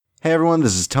Hey everyone,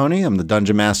 this is Tony. I'm the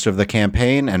Dungeon Master of the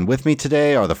campaign, and with me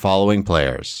today are the following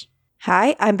players.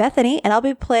 Hi, I'm Bethany, and I'll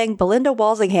be playing Belinda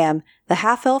Walsingham, the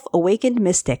half-elf awakened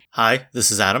mystic. Hi, this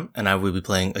is Adam, and I will be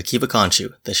playing Akiva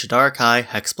Khonshu, the Shadar Kai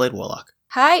Hexblade Warlock.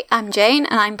 Hi, I'm Jane,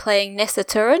 and I'm playing Nissa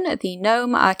Turin, the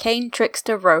Gnome Arcane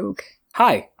Trickster Rogue.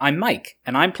 Hi, I'm Mike,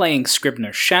 and I'm playing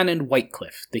Scrivener Shannon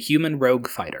Whitecliffe, the Human Rogue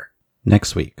Fighter.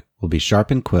 Next week will be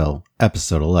Sharpened Quill,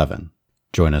 Episode 11.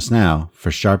 Join us now for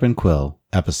Sharpened Quill,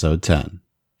 Episode 10.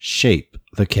 Shape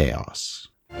the Chaos.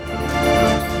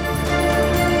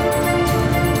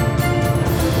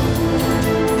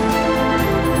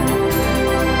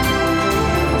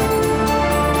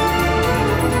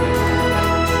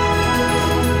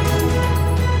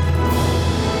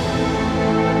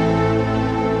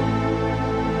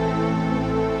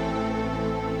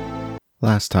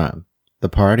 Last time, the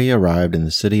party arrived in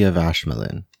the city of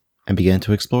Ashmelin and began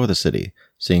to explore the city,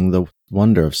 seeing the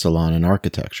wonder of Solanan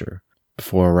architecture,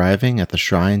 before arriving at the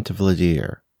shrine to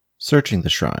Vladir. Searching the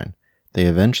shrine, they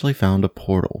eventually found a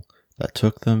portal that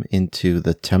took them into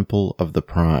the Temple of the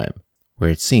Prime,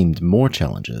 where it seemed more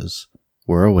challenges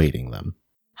were awaiting them.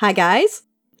 Hi guys,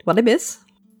 what'd I miss?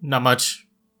 Not much.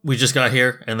 We just got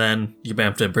here, and then you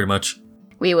bamfed in pretty much.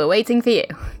 We were waiting for you.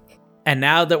 And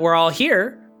now that we're all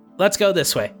here, let's go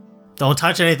this way. Don't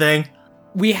touch anything.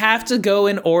 We have to go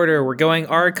in order. We're going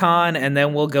Archon, and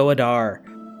then we'll go Adar.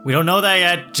 We don't know that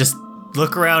yet. Just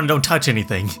look around and don't touch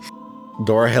anything.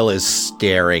 Dorahill is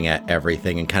staring at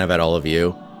everything and kind of at all of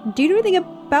you. Do you know anything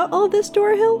about all of this,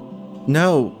 Dorahill?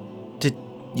 No. Did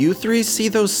you three see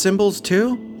those symbols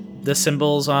too? The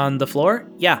symbols on the floor?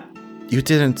 Yeah. You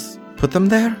didn't put them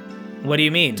there? What do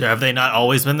you mean? Have they not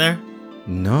always been there?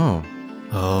 No.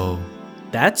 Oh.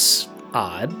 That's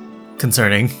odd.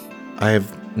 Concerning.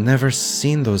 I've never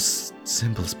seen those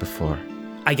symbols before.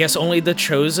 I guess only the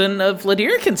chosen of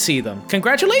Vladir can see them.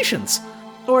 Congratulations!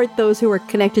 Or those who are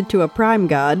connected to a prime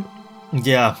god.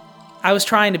 Yeah. I was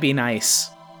trying to be nice.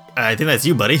 I think that's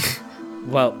you, buddy.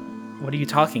 Well, what are you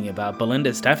talking about?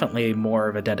 Belinda's definitely more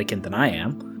of a dedicant than I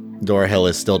am. Dorahill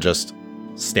is still just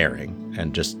staring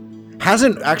and just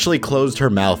hasn't actually closed her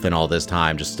mouth in all this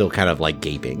time, just still kind of like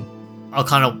gaping. I'll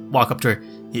kind of walk up to her.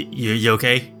 You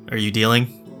okay? Are you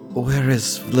dealing? Where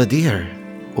is Vladir?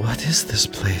 What is this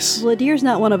place? Vladir's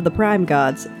not one of the prime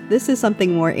gods. This is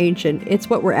something more ancient. It's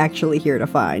what we're actually here to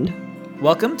find.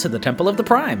 Welcome to the Temple of the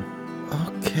Prime.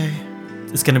 Okay.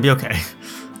 It's gonna be okay.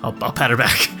 I'll pat her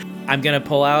back. I'm gonna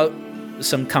pull out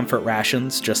some comfort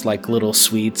rations, just like little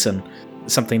sweets and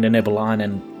something to nibble on,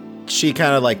 and She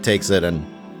kind of like takes it and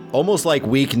almost like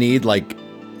weak-kneed, like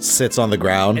sits on the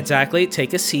ground. exactly,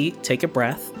 take a seat, take a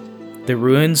breath. The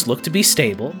ruins look to be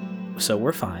stable, so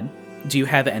we're fine. Do you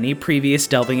have any previous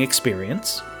delving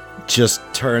experience? Just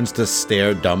turns to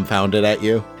stare dumbfounded at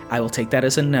you. I will take that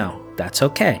as a no. That's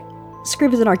okay.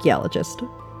 Scriv is an archaeologist.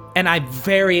 And I'm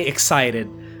very excited.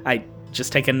 I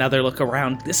just take another look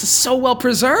around. This is so well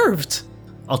preserved.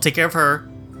 I'll take care of her.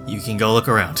 You can go look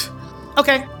around.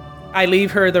 Okay. I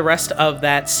leave her the rest of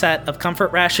that set of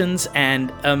comfort rations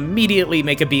and immediately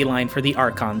make a beeline for the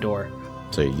Archon door.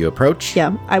 So you approach.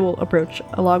 Yeah, I will approach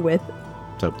along with.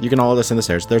 So you can all ascend the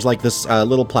stairs. There's like this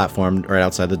little platform right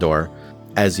outside the door.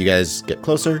 As you guys get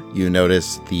closer, you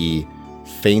notice the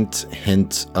faint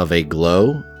hint of a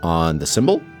glow on the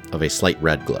symbol of a slight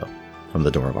red glow from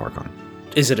the door of Archon.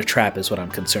 Is it a trap is what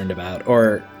I'm concerned about,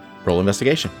 or... Roll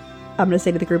investigation. I'm going to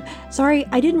say to the group, sorry,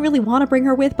 I didn't really want to bring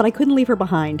her with, but I couldn't leave her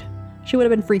behind. She would have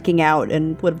been freaking out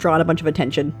and would have drawn a bunch of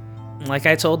attention. Like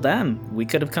I told them, we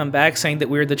could have come back saying that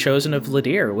we were the chosen of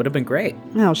Vladir. It would have been great.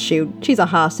 Oh, shoot. She's a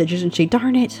hostage, isn't she?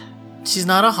 Darn it. She's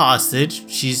not a hostage.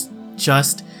 She's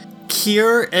just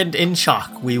here and in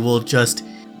shock. We will just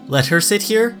let her sit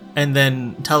here and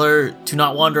then tell her to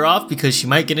not wander off because she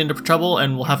might get into trouble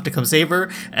and we'll have to come save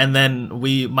her. And then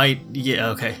we might... Yeah,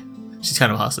 okay. She's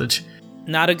kind of a hostage.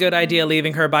 Not a good idea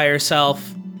leaving her by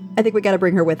herself. I think we got to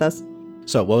bring her with us.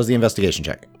 So what was the investigation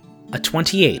check? A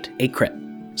 28, a crit.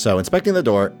 So inspecting the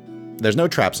door, there's no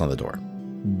traps on the door.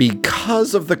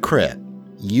 Because of the crit,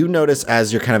 you notice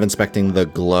as you're kind of inspecting the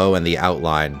glow and the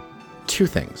outline, two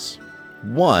things.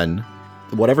 One,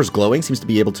 whatever's glowing seems to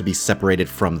be able to be separated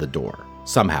from the door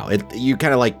somehow. You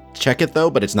kind of like check it though,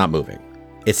 but it's not moving.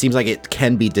 It seems like it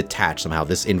can be detached somehow,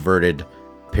 this inverted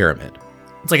pyramid.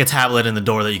 It's like a tablet in the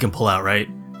door that you can pull out, right?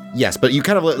 Yes, but you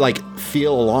kind of like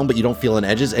feel along, but you don't feel in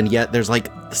edges, and yet there's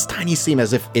like this tiny seam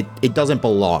as if it doesn't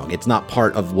belong. It's not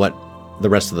part of what the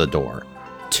rest of the door.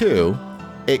 Two,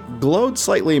 it glowed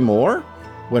slightly more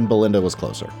when Belinda was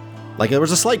closer. Like there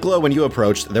was a slight glow when you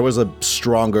approached. There was a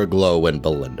stronger glow when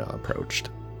Belinda approached.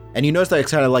 And you notice that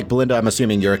it's kind of like, Belinda, I'm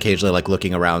assuming you're occasionally like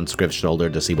looking around Scriv's shoulder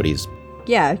to see what he's...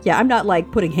 Yeah, I'm not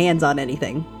like putting hands on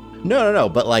anything. No,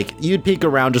 but like you'd peek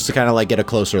around just to kind of like get a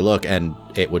closer look and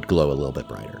it would glow a little bit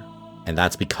brighter. And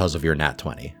that's because of your nat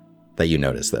 20 that you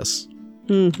notice this.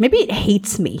 Maybe it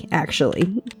hates me,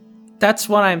 actually. That's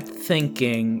what I'm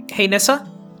thinking. Hey, Nissa,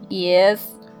 Yes.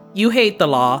 you hate the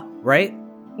law, right?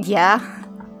 Yeah,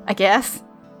 I guess.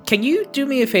 Can you do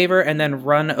me a favor and then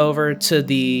run over to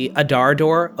the Adar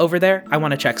door over there? I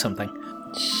want to check something.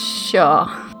 Sure.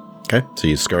 Okay, so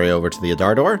you scurry over to the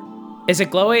Adar door. Is it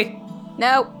glowy?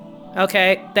 No.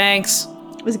 Okay, thanks.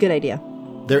 It was a good idea.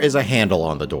 There is a handle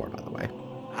on the door, by the way.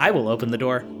 I will open the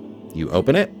door. You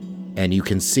open it, and you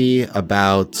can see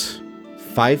about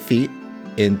 5 feet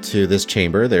into this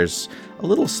chamber. There's a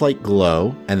little slight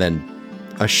glow, and then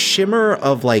a shimmer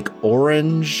of like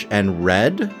orange and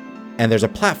red. And there's a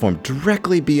platform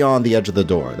directly beyond the edge of the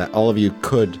door that all of you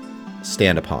could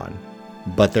stand upon.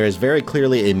 But there is very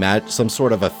clearly some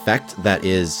sort of effect that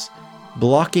is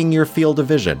blocking your field of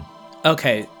vision.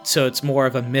 Okay, so it's more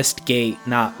of a mist gate,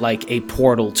 not like a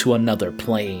portal to another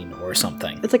plane or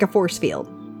something. It's like a force field.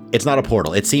 It's not a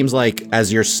portal. It seems like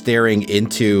as you're staring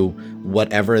into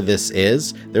whatever this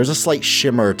is, there's a slight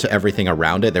shimmer to everything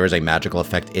around it. There is a magical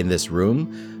effect in this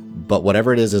room, but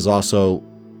whatever it is also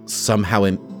somehow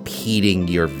impeding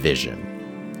your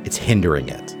vision. It's hindering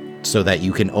it so that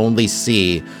you can only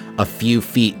see a few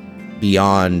feet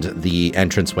beyond the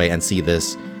entranceway and see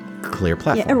this clear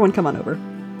platform. Yeah, everyone come on over.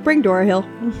 Bring Dora Hill.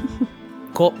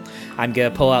 Cool. I'm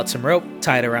gonna pull out some rope,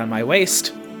 tie it around my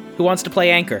waist. Who wants to play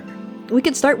anchor? We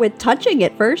could start with touching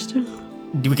it first.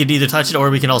 We could either touch it or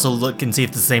we can also look and see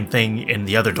if it's the same thing in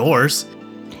the other doors.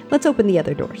 Let's open the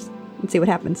other doors and see what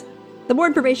happens. The more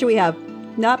information we have,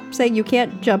 not saying you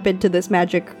can't jump into this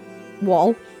magic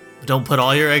wall. Don't put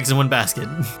all your eggs in one basket.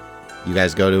 You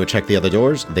guys go to check the other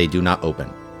doors. They do not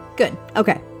open. Good.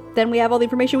 Okay. Then we have all the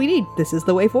information we need. This is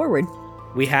the way forward.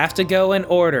 We have to go in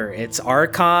order. It's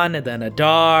Archon, and then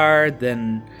Adar,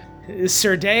 then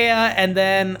Serdea, and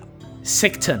then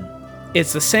Sikton.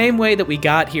 It's the same way that we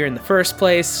got here in the first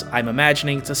place. I'm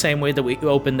imagining it's the same way that we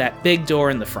opened that big door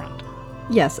in the front.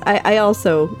 Yes, I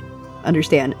also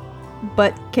understand.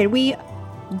 But can we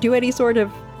do any sort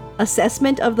of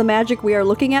assessment of the magic we are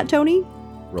looking at, Tony?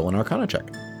 Roll an Arcana check.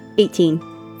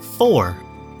 18. 4.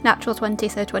 Natural 20,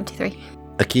 so 23.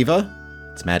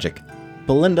 Akiva, it's magic.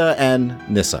 Belinda and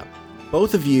Nissa,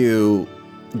 both of you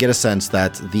get a sense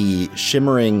that the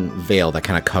shimmering veil that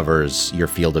kind of covers your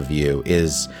field of view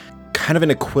is kind of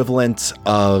an equivalent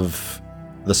of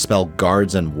the spell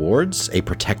Guards and Wards, a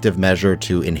protective measure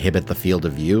to inhibit the field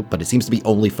of view, but it seems to be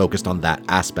only focused on that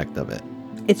aspect of it.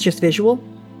 It's just visual?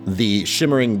 The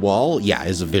shimmering wall,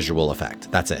 is a visual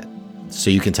effect. That's it. So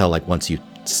you can tell, like, once you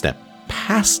step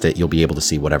past it, you'll be able to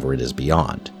see whatever it is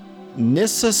beyond.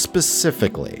 Nissa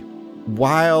specifically,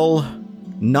 while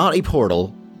not a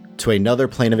portal to another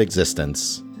plane of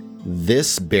existence,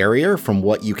 this barrier, from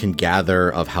what you can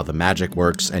gather of how the magic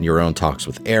works and your own talks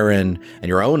with Aaron and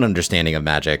your own understanding of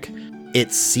magic,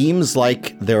 it seems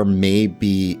like there may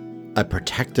be a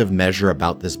protective measure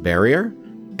about this barrier,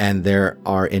 and there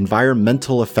are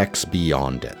environmental effects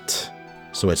beyond it.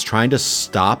 So it's trying to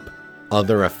stop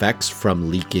other effects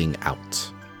from leaking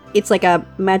out. It's like a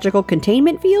magical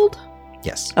containment field?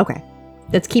 Yes. Okay.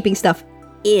 That's keeping stuff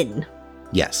in.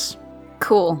 Yes.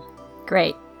 Cool.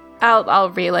 Great. I'll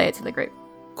relay it to the group.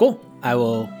 Cool. I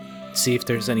will see if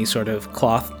there's any sort of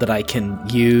cloth that I can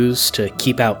use to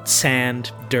keep out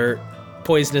sand, dirt,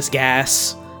 poisonous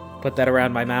gas. Put that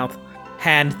around my mouth.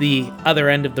 Hand the other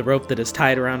end of the rope that is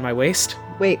tied around my waist.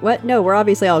 Wait, what? No, we're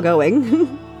obviously all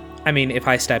going. I mean, if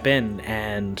I step in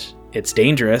and it's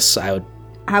dangerous,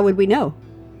 How would we know?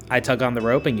 I tug on the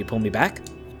rope and you pull me back.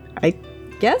 I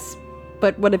guess?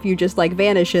 But what if you just, like,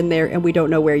 vanish in there and we don't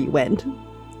know where you went?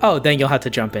 Oh, then you'll have to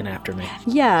jump in after me.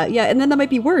 Yeah, and then that might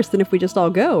be worse than if we just all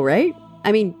go, right?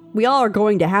 I mean, we all are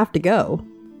going to have to go.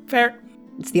 Fair.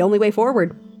 It's the only way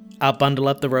forward. I'll bundle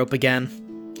up the rope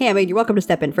again. Hey, I mean, you're welcome to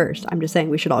step in first. I'm just saying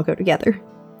we should all go together.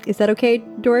 Is that okay,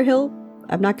 Dora Hill?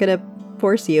 I'm not gonna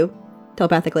force you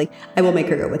telepathically. I will make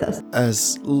her go with us.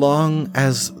 As long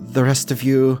as the rest of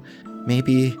you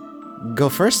maybe go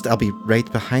first, I'll be right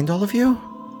behind all of you.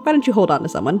 Why don't you hold on to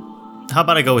someone? How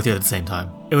about I go with you at the same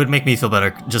time? It would make me feel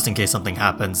better just in case something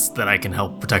happens that I can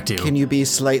help protect you. Can you be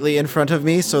slightly in front of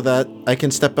me so that I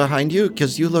can step behind you?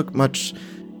 Because you look much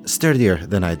sturdier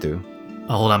than I do.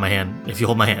 I'll hold out my hand if you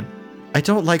hold my hand. I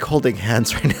don't like holding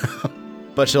hands right now.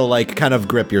 But she'll, like, kind of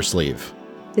grip your sleeve.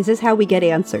 This is how we get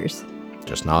answers.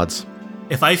 Just nods.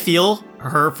 If I feel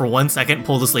her for 1 second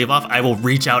pull the sleeve off, I will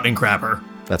reach out and grab her.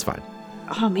 That's fine.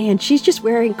 Oh man, she's just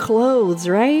wearing clothes,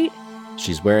 right?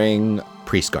 She's wearing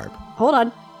priest garb. Hold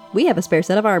on. We have a spare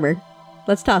set of armor.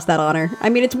 Let's toss that on her. I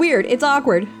mean, it's weird. It's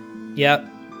awkward. Yep.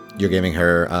 You're giving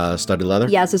her studded leather?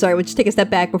 Yeah, so sorry. We'll just take a step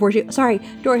back before she... Sorry,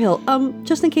 Dorhill.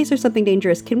 Just in case there's something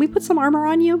dangerous, can we put some armor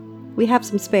on you? We have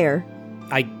some spare.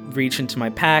 I reach into my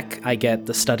pack. I get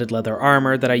the studded leather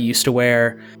armor that I used to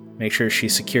wear. Make sure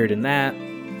she's secured in that.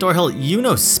 Dorhill, you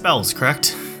know spells,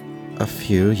 correct? A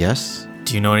few, yes.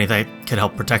 Do you know any that could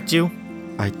help protect you?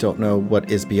 I don't know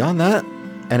what is beyond that.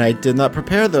 And I did not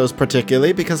prepare those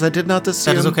particularly because I did not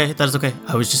assume... That is okay.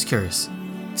 I was just curious.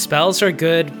 Spells are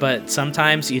good, but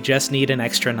sometimes you just need an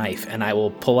extra knife, and I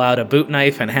will pull out a boot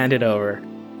knife and hand it over.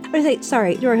 I say,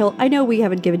 sorry, Dorhill, I know we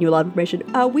haven't given you a lot of information.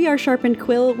 We are Sharpened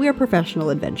Quill. We are professional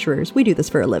adventurers. We do this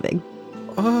for a living.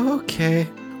 Okay.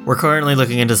 We're currently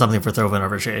looking into something for Throva and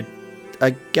Evershade.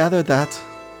 I gathered that.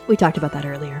 We talked about that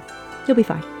earlier. You'll be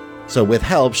fine. So with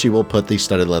help, she will put the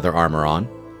studded leather armor on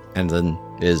and then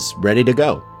is ready to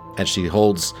go. And she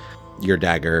holds your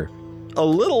dagger a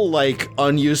little,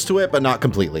 unused to it, but not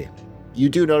completely. You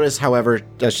do notice, however,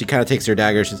 as she kind of takes your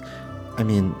dagger,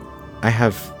 I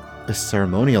have a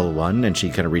ceremonial one, and she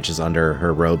kind of reaches under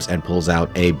her robes and pulls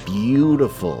out a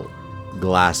beautiful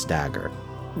glass dagger.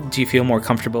 Do you feel more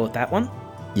comfortable with that one?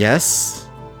 Yes,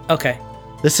 Okay.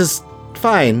 this is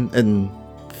fine and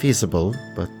feasible,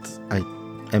 but I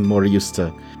am more used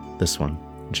to this one.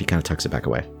 And she kind of tucks it back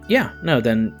away. Yeah, no,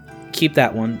 then keep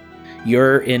that one.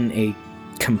 You're in a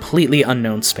completely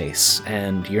unknown space,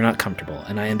 and you're not comfortable,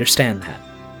 and I understand that.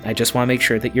 I just want to make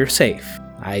sure that you're safe.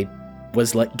 I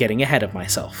was getting ahead of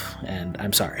myself, and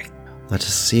I'm sorry. Let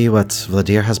us see what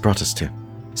Vladir has brought us to.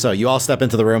 So you all step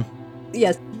into the room.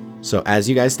 Yes. So as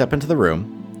you guys step into the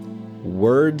room,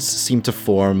 words seem to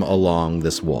form along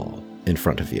this wall in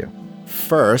front of you.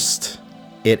 First,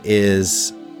 it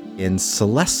is in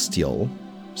Celestial.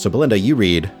 So Belinda, you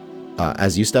read,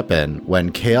 as you step in,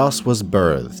 when chaos was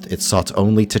birthed, it sought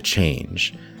only to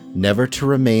change, never to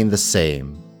remain the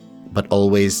same, but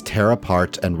always tear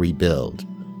apart and rebuild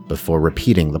before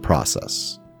repeating the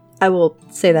process. I will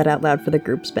say that out loud for the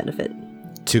group's benefit.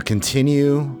 To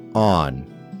continue on,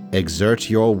 exert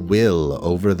your will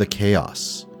over the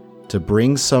chaos, to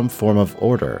bring some form of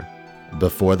order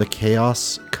before the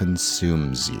chaos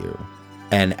consumes you.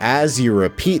 And as you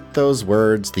repeat those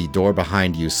words, the door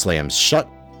behind you slams shut,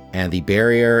 and the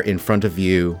barrier in front of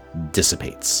you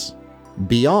dissipates.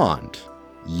 Beyond,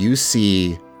 you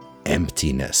see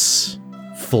emptiness.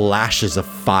 Flashes of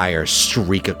fire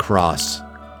streak across.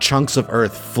 Chunks of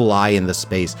earth fly in the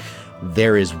space.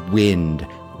 There is wind,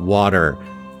 water,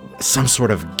 some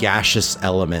sort of gaseous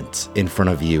element in front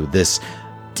of you. This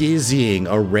dizzying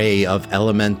array of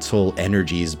elemental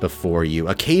energies before you.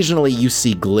 Occasionally you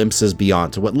see glimpses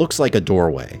beyond to what looks like a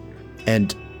doorway.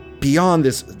 And beyond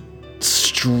this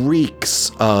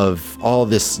streaks of all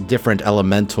this different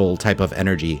elemental type of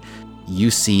energy, you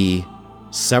see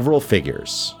several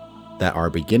figures that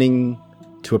are beginning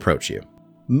to approach you.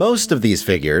 Most of these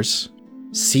figures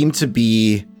seem to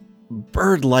be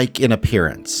bird-like in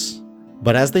appearance,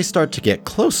 but as they start to get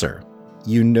closer,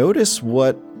 you notice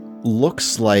what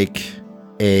looks like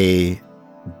a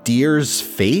deer's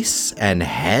face and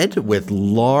head with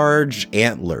large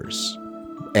antlers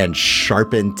and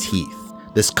sharpened teeth.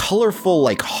 This colorful,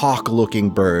 hawk-looking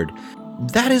bird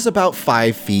that is about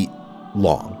 5 feet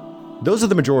long. Those are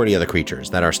the majority of the creatures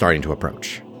that are starting to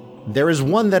approach. There is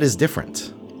one that is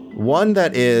different. One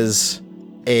that is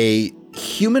a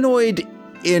humanoid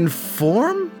in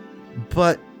form,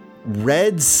 but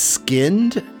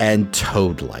red-skinned and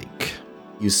toad-like.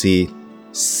 You see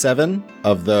 7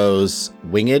 of those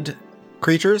winged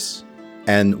creatures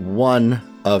and 1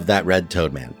 of that red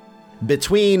toad man.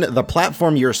 Between the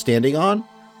platform you're standing on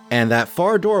and that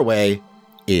far doorway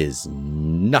is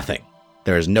nothing.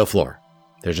 There is no floor.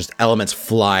 There's just elements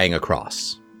flying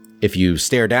across. If you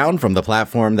stare down from the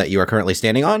platform that you are currently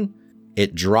standing on,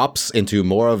 it drops into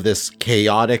more of this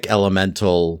chaotic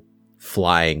elemental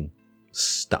flying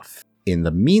stuff. In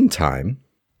the meantime,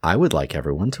 I would like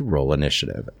everyone to roll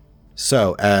initiative.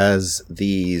 So as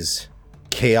these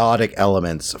chaotic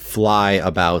elements fly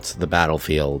about the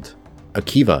battlefield,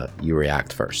 Akiva, you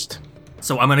react first.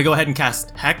 So I'm going to go ahead and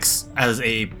cast Hex as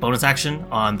a bonus action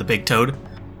on the big toad.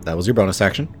 That was your bonus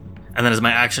action. And then as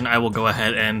my action, I will go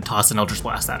ahead and toss an Eldritch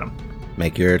Blast at him.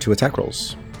 Make your 2 attack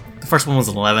rolls. The first one was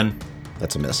an 11.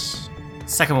 That's a miss.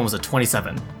 Second one was a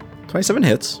 27. 27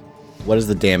 hits. What is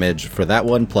the damage for that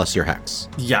one plus your hex?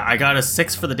 Yeah, I got a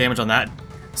 6 for the damage on that.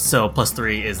 So plus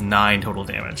 3 is 9 total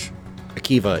damage.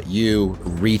 Akiva, you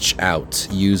reach out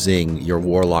using your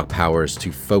warlock powers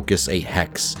to focus a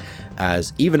hex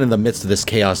as even in the midst of this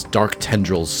chaos, dark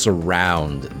tendrils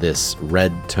surround this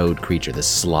red-toed creature, this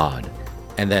Slod.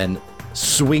 And then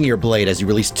swing your blade as you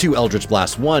release 2 Eldritch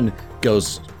Blasts. One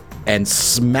goes and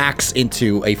smacks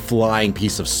into a flying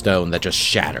piece of stone that just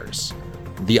shatters.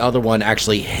 The other one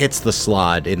actually hits the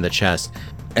Slod in the chest,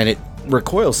 and it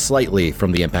recoils slightly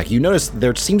from the impact. You notice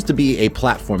there seems to be a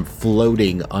platform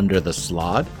floating under the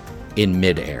Slod in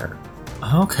midair.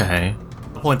 Okay.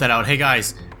 I'll point that out. Hey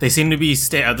guys, they seem to be,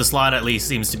 the Slod at least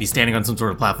seems to be standing on some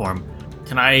sort of platform.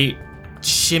 Can I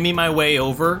shimmy my way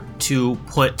over to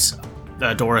put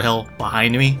Dora Hill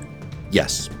behind me?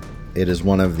 Yes. It is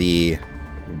one of the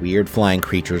weird flying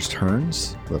creature's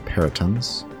turns, the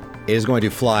Peritons. It is going to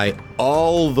fly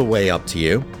all the way up to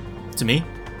you. To me?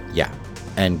 Yeah.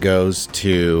 And goes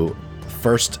to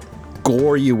first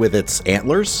gore you with its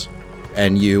antlers,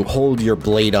 and you hold your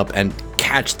blade up and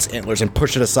catch its antlers and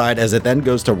push it aside as it then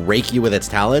goes to rake you with its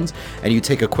talons, and you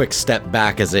take a quick step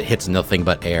back as it hits nothing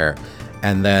but air.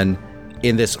 And then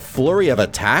in this flurry of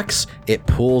attacks, it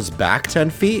pulls back 10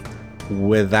 feet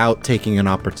without taking an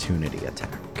opportunity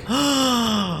attack.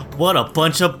 What a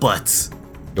bunch of butts.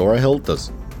 Dora Hill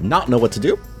does not know what to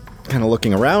do. Kind of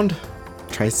looking around,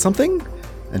 tries something,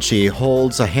 and she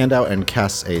holds a hand out and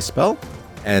casts a spell.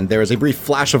 And there is a brief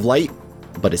flash of light,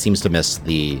 but it seems to miss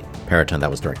the Periton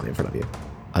that was directly in front of you.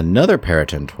 Another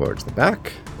Periton towards the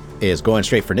back is going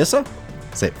straight for Nissa.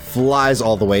 So it flies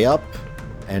all the way up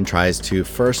and tries to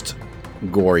first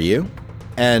gore you.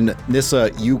 And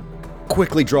Nissa, you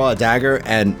quickly draw a dagger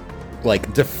and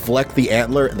deflect the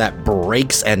antler that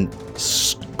breaks and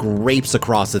scrapes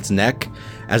across its neck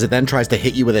as it then tries to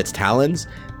hit you with its talons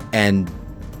and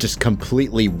just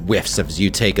completely whiffs as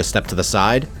you take a step to the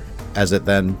side as it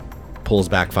then pulls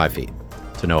back 5 feet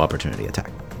to no opportunity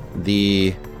attack.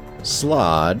 The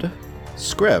Slod,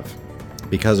 Scriv,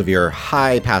 because of your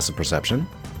high passive perception,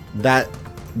 that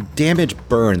damage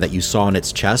burn that you saw in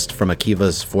its chest from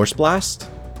Akiva's Force Blast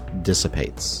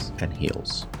dissipates and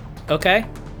heals. Okay.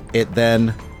 It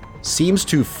then seems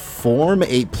to form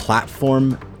a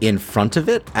platform in front of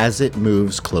it as it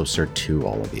moves closer to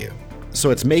all of you. So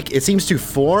it seems to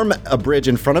form a bridge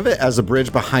in front of it as a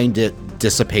bridge behind it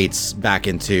dissipates back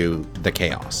into the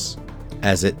chaos,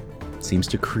 as it seems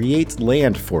to create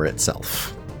land for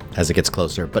itself as it gets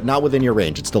closer, but not within your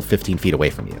range. It's still 15 feet away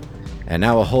from you. And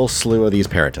now a whole slew of these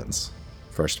Peritons.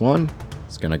 First one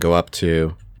is going to go up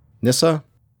to Nissa.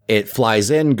 It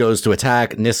flies in, goes to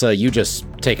attack. Nissa, you just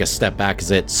take a step back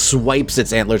as it swipes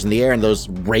its antlers in the air and those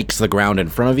rakes the ground in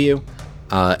front of you,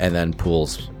 and then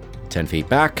pulls 10 feet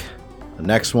back. The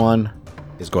next one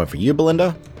is going for you,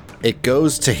 Belinda. It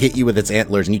goes to hit you with its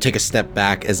antlers, and you take a step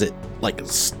back as it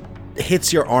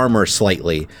hits your armor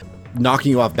slightly,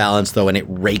 knocking you off balance though, and it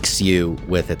rakes you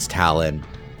with its talon,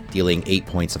 dealing 8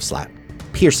 points of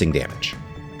piercing damage.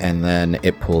 And then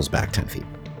it pulls back 10 feet.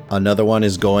 Another one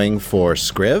is going for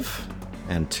Scriv,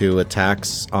 and 2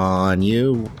 attacks on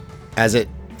you. As it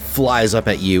flies up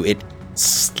at you, it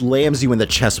slams you in the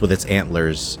chest with its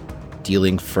antlers,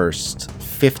 dealing first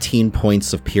 15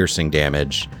 points of piercing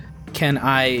damage. Can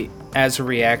I, as a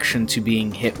reaction to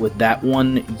being hit with that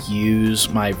one, use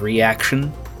my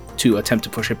reaction to attempt to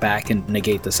push it back and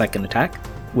negate the second attack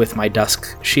with my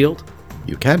Dusk Shield?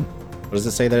 You can. What does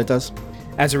it say that it does?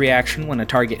 As a reaction, when a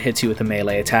target hits you with a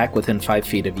melee attack within 5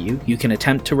 feet of you, you can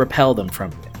attempt to repel them from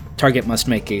it. Target must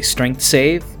make a strength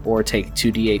save or take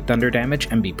 2d8 thunder damage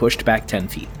and be pushed back 10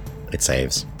 feet. It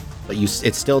saves. But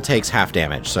it still takes half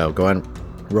damage, so go ahead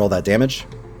and roll that damage.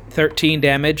 13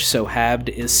 damage, so halved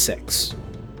is 6.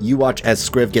 You watch as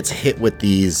Scriv gets hit with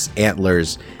these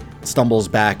antlers, stumbles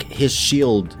back. His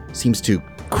shield seems to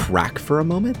crack for a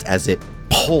moment as it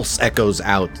pulse echoes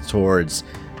out towards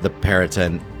the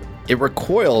Periton. It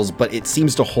recoils, but it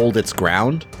seems to hold its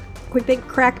ground. Quick thing,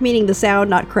 crack meaning the sound,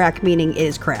 not crack meaning it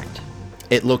is cracked.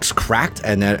 It looks cracked,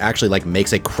 and it actually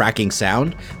makes a cracking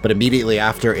sound, but immediately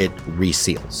after it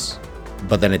reseals.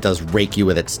 But then it does rake you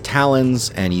with its talons,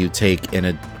 and you take an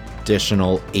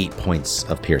additional 8 points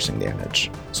of piercing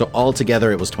damage. So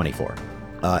altogether, it was 24.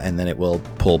 And then it will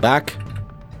pull back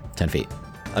 10 feet.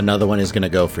 Another one is going to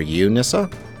go for you, Nissa.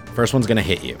 First one's going to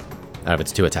hit you out of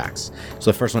its 2 attacks.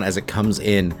 So the first one, as it comes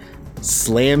in,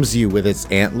 slams you with its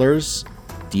antlers,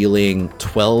 dealing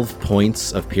 12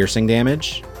 points of piercing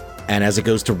damage. And as it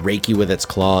goes to rake you with its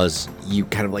claws, you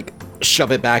kind of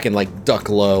shove it back and duck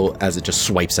low as it just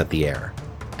swipes at the air.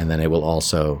 And then it will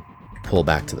also pull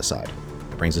back to the side.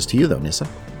 That brings us to you though, Nissa.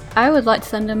 I would like to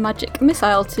send a magic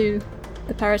missile to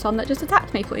the Periton that just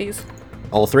attacked me, please.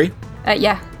 All 3?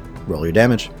 Yeah. Roll your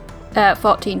damage.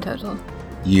 14 total.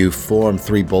 You form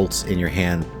 3 bolts in your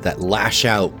hand that lash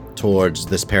out towards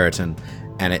this Periton,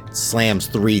 and it slams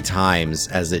 3 times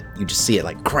as you just see it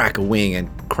like crack a wing and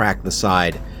crack the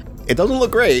side. It doesn't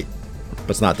look great, but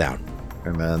it's not down.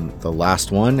 And then the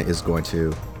last one is going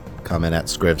to come in at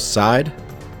Scriv's side.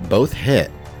 Both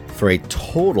hit for a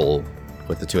total,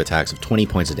 with the 2 attacks, of 20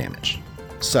 points of damage.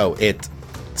 So it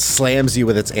slams you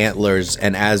with its antlers,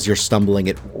 and as you're stumbling,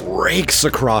 it rakes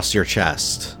across your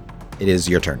chest. It is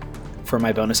your turn. For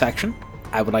my bonus action,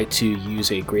 I would like to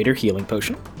use a greater healing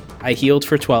potion. I healed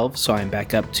for 12, so I'm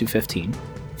back up to 15.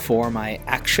 For my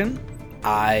action,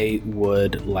 I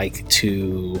would like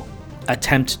to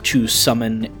attempt to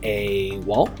summon a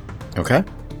wall. Okay.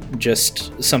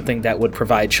 Just something that would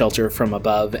provide shelter from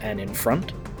above and in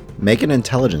front. Make an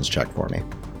intelligence check for me.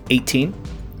 18.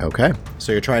 Okay.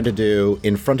 So you're trying to do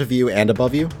in front of you and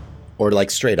above you? Or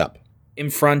like straight up? In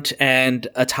front and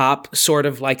atop, sort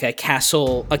of like a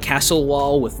castle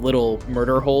wall with little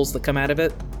murder holes that come out of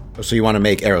it. So you want to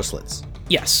make arrow slits?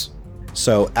 Yes.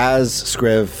 So as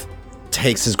Scriv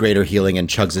takes his greater healing and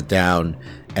chugs it down,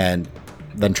 and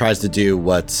then tries to do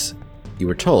what you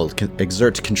were told,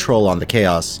 exert control on the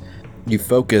chaos, you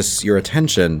focus your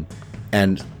attention,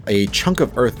 and a chunk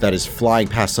of earth that is flying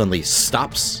past suddenly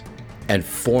stops and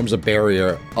forms a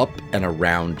barrier up and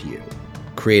around you,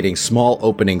 creating small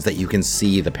openings that you can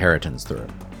see the peritons through.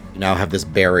 You now have this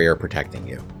barrier protecting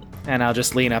you. And I'll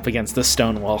just lean up against the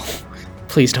stone wall.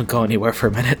 Please don't go anywhere for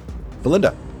a minute.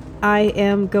 Belinda. I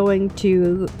am going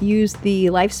to use the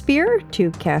life spear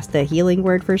to cast a healing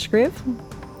word for Scriv.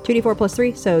 2d4 plus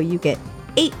 3, so you get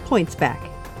 8 points back.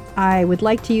 I would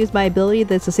like to use my ability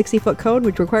that's a 60-foot cone,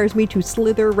 which requires me to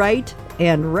slither right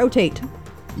and rotate.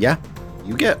 Yeah,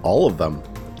 you get all of them.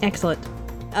 Excellent.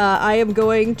 I am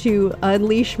going to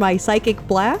unleash my Psychic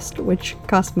Blast, which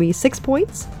cost me 6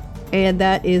 points. And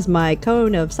that is my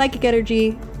cone of psychic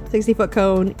energy, 60-foot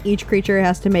cone. Each creature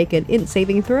has to make an int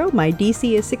saving throw. My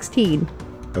DC is 16.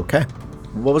 Okay.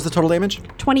 What was the total damage?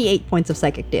 28 points of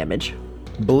psychic damage.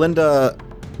 Belinda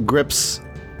grips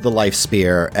the life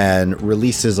spear and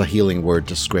releases a healing word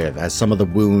to Scriv as some of the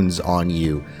wounds on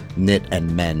you knit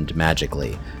and mend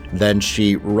magically. Then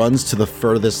she runs to the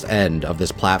furthest end of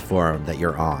this platform that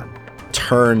you're on,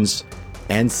 turns,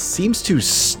 and seems to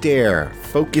stare,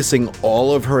 focusing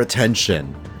all of her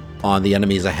attention on the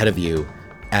enemies ahead of you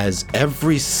as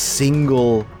every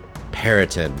single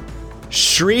Periton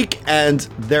shriek and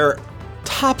their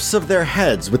tops of their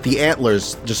heads with the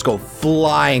antlers just go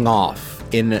flying off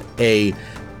in a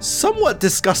somewhat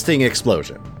disgusting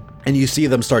explosion. And you see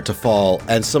them start to fall,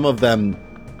 and some of them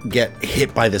get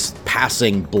hit by this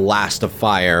passing blast of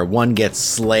fire. One gets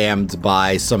slammed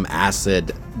by some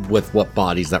acid with what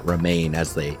bodies that remain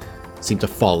as they seem to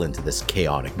fall into this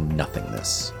chaotic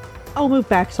nothingness. I'll move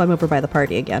back so I'm over by the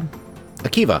party again.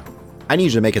 Akiva, I need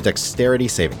you to make a dexterity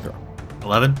saving throw.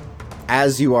 11.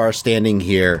 As you are standing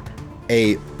here,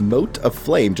 a mote of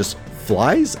flame just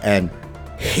flies and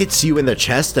hits you in the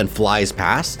chest and flies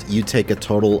past. You take a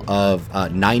total of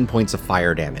 9 points of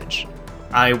fire damage.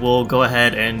 I will go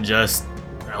ahead and just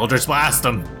Eldritch Blast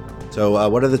them. So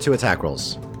what are the 2 attack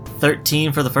rolls?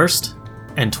 13 for the first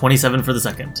and 27 for the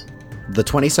second. The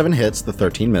 27 hits, the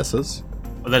 13 misses.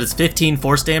 Well, that is 15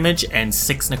 force damage and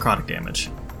 6 necrotic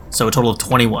damage. So a total of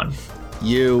 21.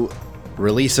 You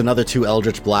release another 2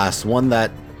 Eldritch Blasts, one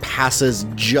that passes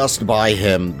just by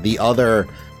him. The other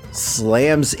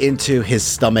slams into his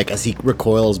stomach as he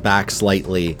recoils back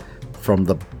slightly from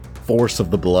the force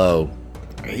of the blow.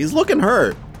 He's looking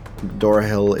hurt.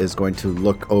 Dorhill is going to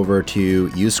look over to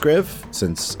you, Scriv,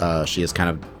 since she is kind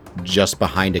of just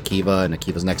behind Akiva and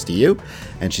Akiva's next to you.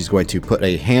 And she's going to put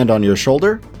a hand on your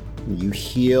shoulder. You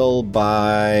heal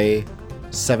by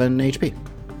 7 HP.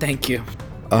 Thank you.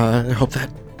 I hope that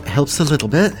helps a little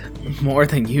bit. More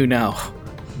than you know.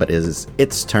 But it is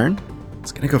its turn.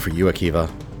 It's going to go for you,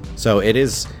 Akiva. So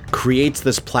it creates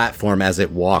this platform as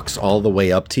it walks all the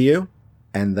way up to you.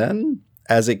 And then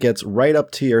as it gets right up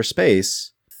to your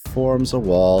space, forms a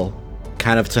wall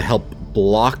kind of to help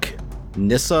block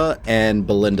Nissa and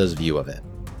Belinda's view of it.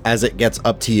 As it gets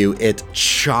up to you, it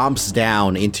chomps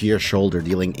down into your shoulder,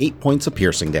 dealing 8 points of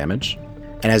piercing damage.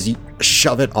 And as you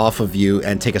shove it off of you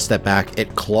and take a step back,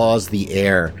 it claws the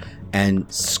air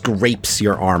and scrapes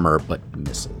your armor, but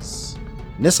misses.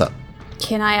 Nissa.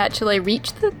 Can I actually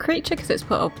reach the creature because it's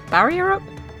put a barrier up?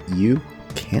 You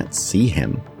can't see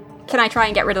him. Can I try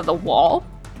and get rid of the wall?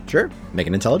 Sure. Make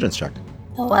an intelligence check.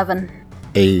 11.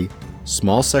 A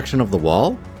small section of the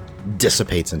wall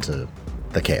dissipates into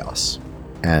the chaos.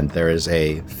 And there is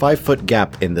a 5-foot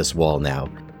gap in this wall now.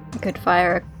 I could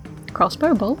fire a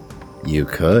crossbow bolt. You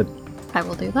could. I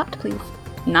will do that, please.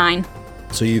 9.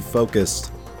 So you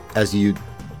focused as you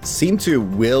seem to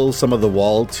will some of the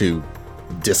wall to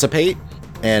dissipate.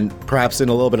 And perhaps in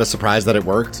a little bit of surprise that it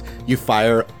worked, you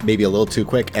fire maybe a little too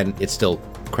quick and it still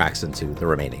cracks into the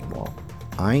remaining wall.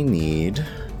 I need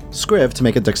Scriv to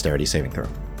make a dexterity saving throw.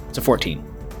 It's a 14.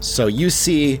 So you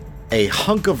see a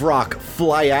hunk of rock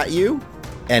fly at you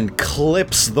and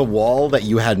clips the wall that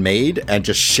you had made and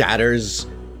just shatters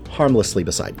harmlessly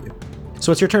beside you.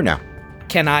 So it's your turn now.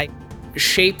 Can I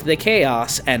shape the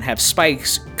chaos and have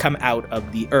spikes come out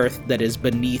of the earth that is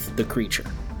beneath the creature?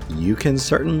 You can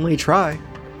certainly try.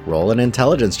 Roll an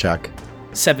intelligence check.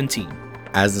 17.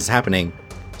 As this is happening,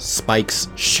 spikes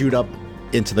shoot up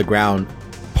into the ground,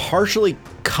 partially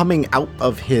coming out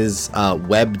of his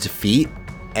webbed feet,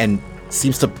 and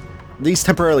seems to at least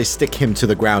temporarily stick him to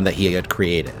the ground that he had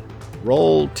created.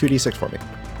 Roll 2d6 for me.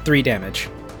 3 damage.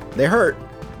 They hurt.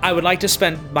 I would like to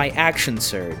spend my action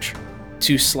surge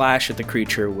to slash at the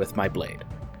creature with my blade.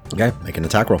 Okay, make an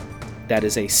attack roll. That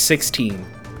is a 16.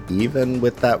 Even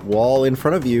with that wall in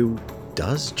front of you,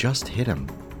 does just hit him.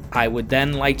 I would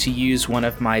then like to use one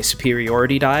of my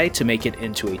superiority die to make it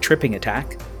into a tripping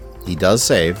attack. He does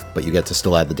save, but you get to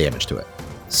still add the damage to it.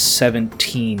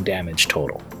 17 damage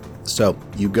total. So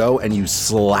you go and you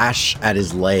slash at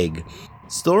his leg.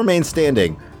 Still remains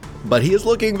standing, but he is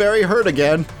looking very hurt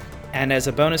again. And as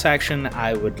a bonus action,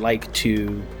 I would like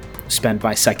to spend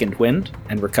my second wind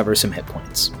and recover some hit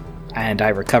points. And I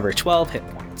recover 12 hit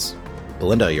points.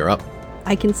 Belinda, you're up.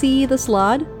 I can see the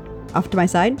Slod off to my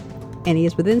side, and he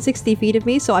is within 60 feet of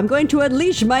me, so I'm going to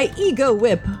unleash my Ego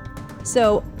Whip.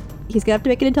 So he's going to have to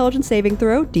make an intelligence saving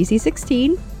throw, DC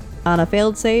 16. On a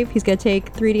failed save, he's going to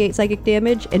take 3d8 psychic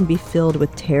damage and be filled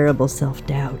with terrible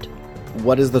self-doubt.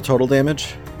 What is the total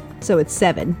damage? So it's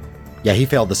 7. Yeah, he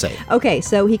failed the save. Okay,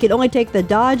 so he can only take the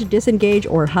dodge, disengage,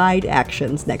 or hide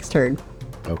actions next turn.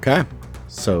 Okay.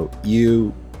 So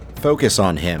you focus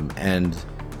on him and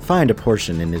find a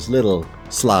portion in his little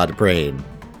slod brain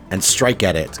and strike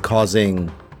at it,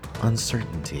 causing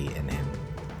uncertainty in him.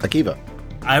 Akiva.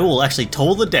 I will actually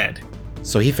toll the dead.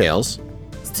 So he fails.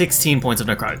 16 points of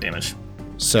necrotic damage.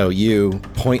 So you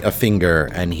point a finger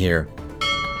and hear,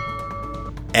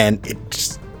 and it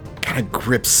just kind of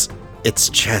grips its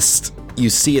chest. You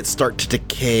see it start to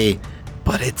decay,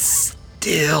 but it's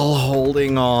still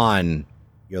holding on.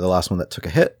 You're the last one that took a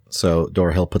hit, so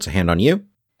Dorhill puts a hand on you.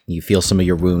 You feel some of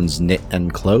your wounds knit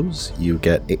and close. You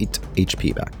get 8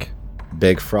 HP back.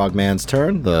 Big Frogman's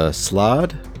turn. The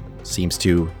Slod seems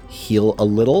to heal a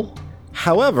little.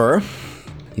 However,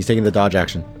 he's taking the dodge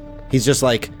action. He's just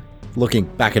like looking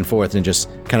back and forth and just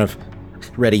kind of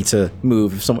ready to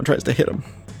move if someone tries to hit him.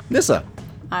 Nissa.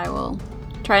 I will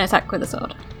try and attack with a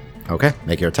sword. Okay,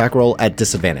 make your attack roll at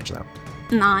disadvantage though.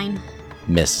 9.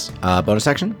 Miss. Bonus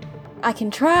action? I can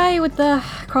try with the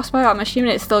crossbow. I'm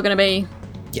assuming it's still going to be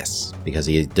Yes, because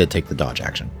he did take the dodge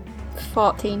action.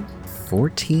 14.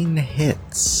 14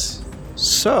 hits.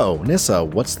 So, Nissa,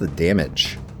 what's the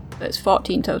damage? So it's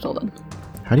 14 total then.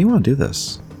 How do you want to do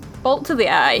this? Bolt to the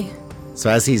eye. So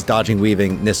as he's dodging,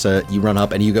 weaving, Nissa, you run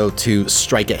up and you go to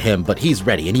strike at him, but he's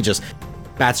ready and he just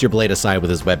bats your blade aside with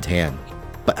his webbed hand.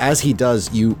 But as he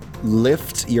does, you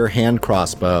lift your hand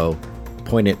crossbow,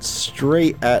 point it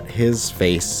straight at his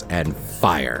face, and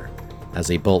fire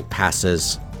as a bolt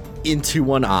passes into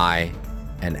one eye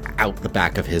and out the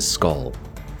back of his skull.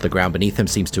 The ground beneath him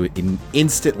seems to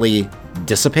instantly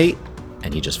dissipate,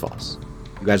 and he just falls.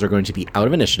 You guys are going to be out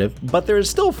of initiative, but there is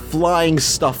still flying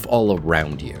stuff all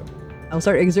around you. I'll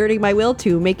start exerting my will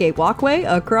to make a walkway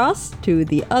across to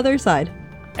the other side.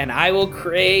 And I will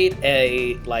create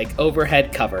a,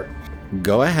 overhead cover.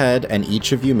 Go ahead, and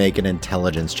each of you make an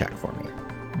intelligence check for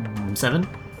me. 7.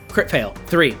 Crit fail.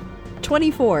 3.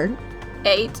 24.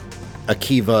 8.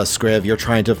 Akiva, Scriv, you're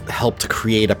trying to help to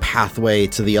create a pathway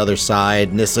to the other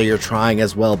side. Nissa, you're trying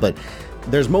as well, but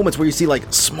there's moments where you see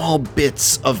small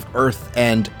bits of earth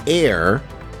and air.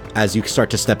 As you start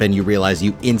to step in, you realize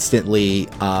you instantly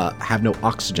have no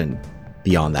oxygen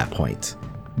beyond that point.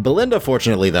 Belinda,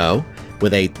 fortunately, though,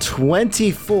 with a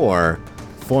 24,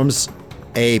 forms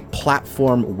a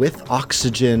platform with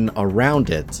oxygen around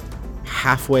it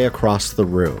halfway across the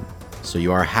room. So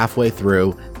you are halfway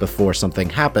through before something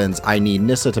happens. I need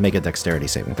Nissa to make a dexterity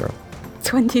saving throw.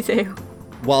 22.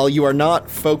 While you are not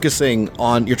focusing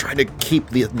on, you're trying to keep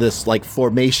this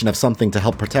formation of something to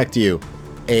help protect you,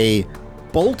 a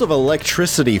bolt of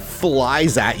electricity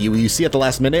flies at you. You see at the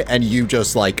last minute, and you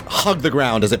just hug the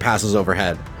ground as it passes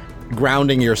overhead,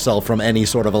 grounding yourself from any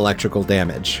sort of electrical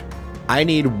damage. I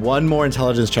need one more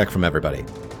intelligence check from everybody.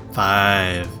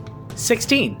 5.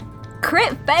 16.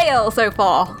 Crit fail so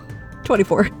far.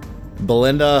 24.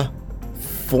 Belinda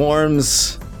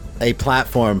forms a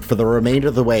platform for the remainder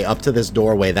of the way up to this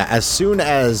doorway that as soon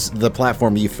as the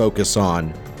platform you focus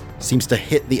on seems to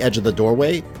hit the edge of the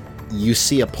doorway, you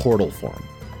see a portal form.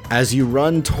 As you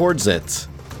run towards it,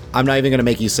 I'm not even going to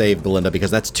make you save, Belinda,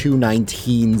 because that's 2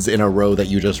 19s in a row that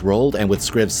you just rolled, and with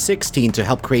Scriv's 16 to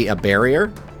help create a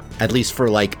barrier, at least for,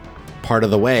 like, part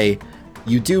of the way,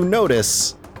 you do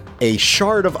notice a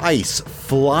shard of ice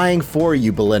flying for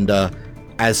you, Belinda,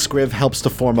 as Scriv helps to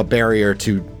form a barrier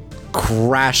to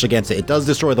crash against it. It does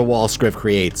destroy the wall Scriv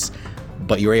creates,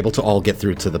 but you're able to all get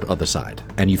through to the other side.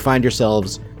 And you find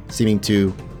yourselves seeming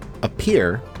to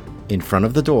appear in front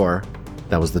of the door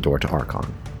that was the door to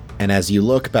Archon. And as you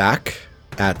look back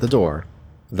at the door,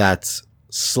 that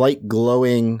slight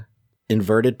glowing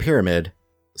inverted pyramid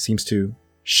seems to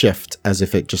shift as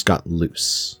if it just got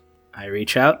loose. I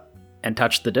reach out and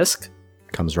touch the disc.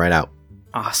 Comes right out.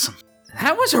 Awesome.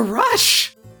 That was a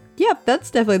rush! Yep, that's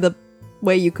definitely the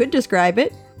way you could describe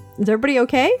it. Is everybody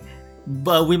okay?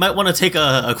 But we might want to take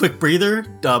a quick breather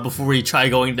before we try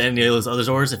going to any of those other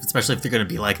doors, especially if they're going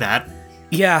to be like that.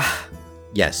 Yeah.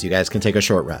 Yes, you guys can take a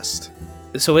short rest.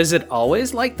 So is it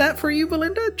always like that for you,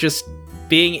 Belinda? Just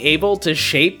being able to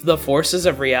shape the forces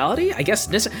of reality? I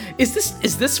guess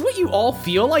is this what you all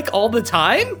feel like all the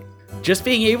time? Just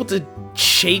being able to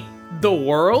shape the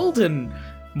world and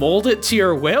mold it to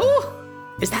your will?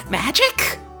 Is that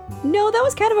magic? No, that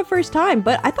was kind of a first time,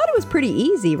 but I thought it was pretty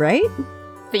easy, right?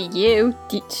 For you,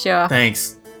 sure.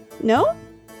 Thanks. No?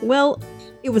 Well,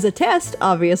 it was a test,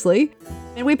 obviously,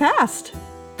 and we passed.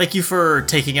 Thank you for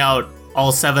taking out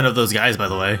all 7 of those guys, by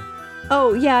the way.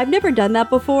 Oh, yeah, I've never done that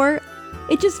before.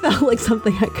 It just felt like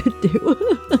something I could do.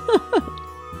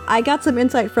 I got some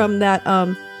insight from that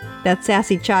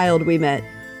sassy child we met.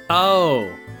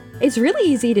 Oh. It's really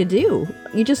easy to do.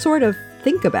 You just sort of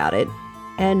think about it,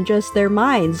 and just their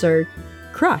minds are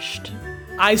crushed.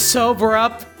 I sober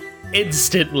up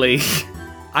instantly.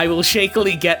 I will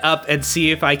shakily get up and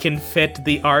see if I can fit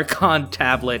the Archon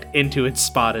tablet into its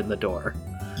spot in the door.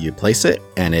 You place it,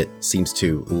 and it seems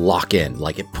to lock in,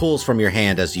 like it pulls from your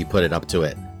hand as you put it up to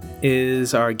it.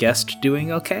 Is our guest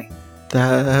doing okay?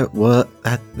 That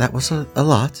was a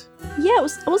lot. Yeah, it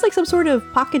was almost like some sort of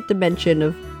pocket dimension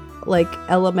of, like,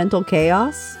 elemental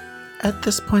chaos. At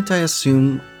this point, I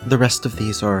assume the rest of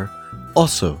these are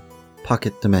also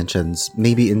pocket dimensions,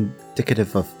 maybe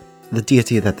indicative of the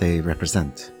deity that they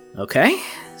represent. Okay,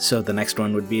 so the next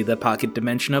one would be the pocket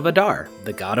dimension of Adar,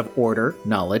 the god of order,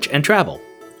 knowledge, and travel.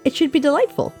 It should be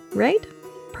delightful, right?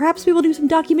 Perhaps we will do some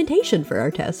documentation for our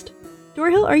test.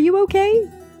 Dorhill, are you okay?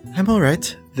 I'm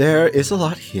alright. There is a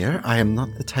lot here. I am not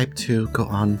the type to go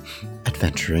on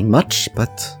adventuring much,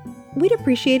 but... We'd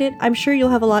appreciate it. I'm sure you'll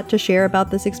have a lot to share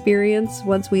about this experience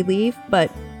once we leave,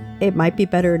 but it might be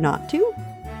better not to.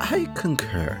 I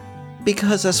concur.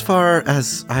 Because as far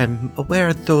as I'm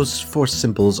aware, those 4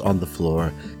 symbols on the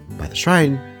floor by the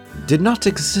shrine did not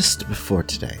exist before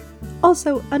today.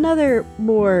 Also, another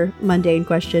more mundane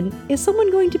question. Is someone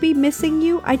going to be missing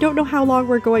you? I don't know how long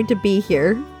we're going to be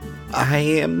here. I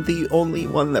am the only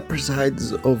one that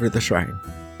presides over the shrine.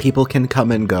 People can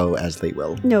come and go as they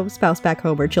will. No spouse back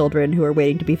home or children who are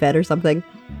waiting to be fed or something.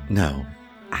 No.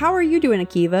 How are you doing,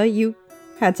 Akiva? You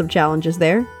had some challenges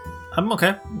there. I'm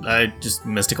okay. I just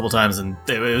missed a couple times, and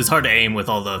it was hard to aim with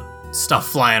all the stuff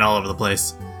flying all over the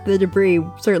place. The debris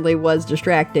certainly was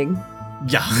distracting.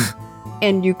 Yeah.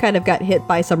 And you kind of got hit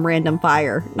by some random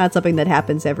fire. Not something that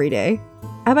happens every day.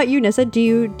 How about you, Nissa? Do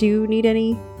you need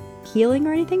any healing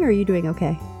or anything, or are you doing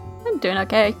okay? I'm doing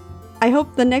okay. I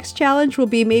hope the next challenge will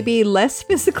be maybe less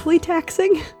physically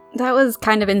taxing. That was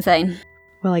kind of insane.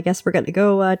 Well, I guess we're going to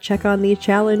go check on the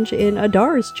challenge in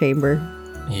Adar's chamber.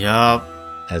 Yup.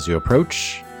 As you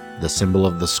approach, the symbol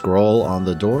of the scroll on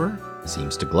the door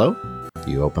seems to glow.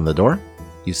 You open the door.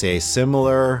 You see a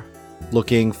similar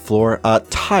looking floor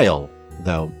tile,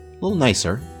 though a little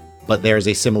nicer, but there's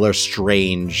a similar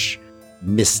strange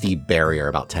misty barrier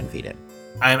about 10 feet in.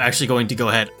 I'm actually going to go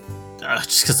ahead,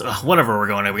 just because whatever we're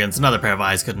going up against, another pair of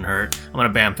eyes couldn't hurt. I'm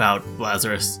going to bamf out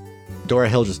Lazarus. Dora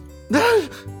Hill just...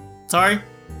 Sorry?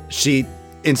 She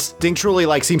instinctually,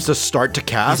 like, seems to start to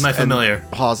cast. He's my familiar.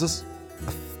 And pauses.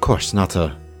 Of course, not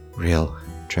a real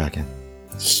dragon.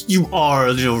 You are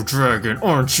a little dragon,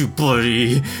 aren't you,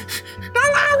 buddy?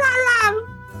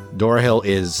 Dora Hill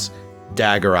is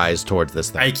dagger-eyes towards this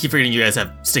thing. I keep forgetting you guys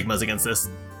have stigmas against this.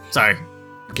 Sorry.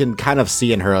 You can kind of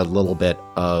see in her a little bit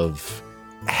of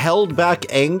held back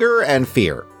anger and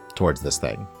fear towards this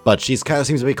thing. But she's kind of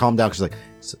seems to be calmed down. She's like,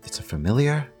 it's a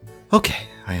familiar? Okay,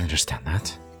 I understand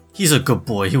that. He's a good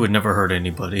boy. He would never hurt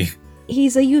anybody.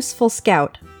 He's a useful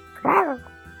scout.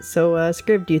 So,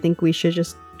 Scrib, do you think we should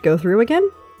just go through again?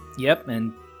 Yep,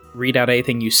 and read out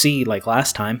anything you see like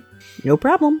last time. No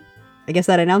problem. I guess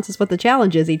that announces what the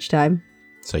challenge is each time.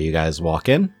 So you guys walk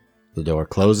in. The door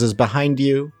closes behind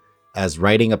you as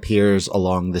writing appears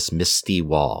along this misty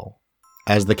wall.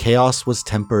 As the chaos was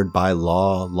tempered by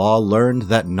law, Law learned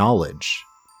that knowledge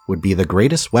would be the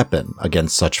greatest weapon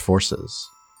against such forces.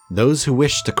 Those who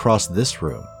wish to cross this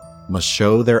room must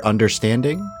show their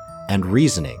understanding and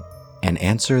reasoning and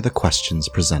answer the questions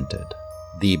presented.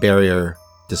 The barrier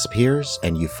disappears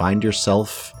and you find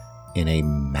yourself in a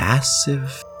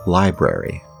massive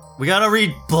library. We gotta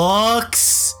read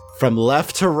books! From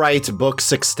left to right,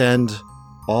 books extend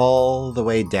all the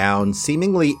way down,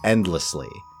 seemingly endlessly.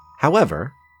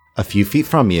 However, a few feet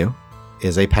from you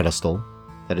is a pedestal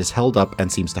that is held up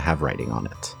and seems to have writing on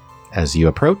it. As you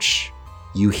approach,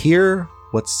 you hear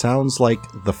what sounds like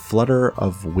the flutter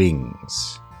of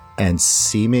wings, and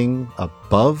seeming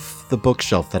above the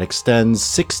bookshelf that extends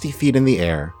 60 feet in the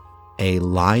air, a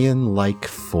lion-like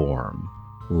form,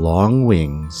 long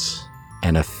wings,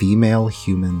 and a female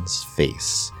human's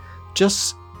face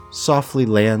just softly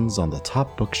lands on the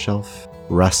top bookshelf,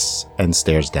 rests, and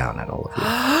stares down at all of you.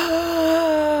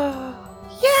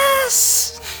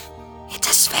 Yes! It's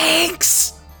a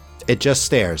sphinx! It just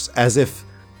stares, as if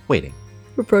waiting.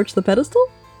 Approach the pedestal?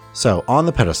 So, on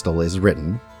the pedestal is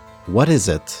written, "What is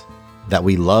it that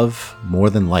we love more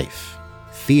than life,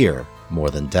 fear more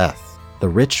than death? The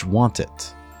rich want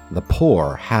it, the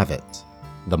poor have it,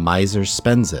 the miser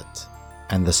spends it,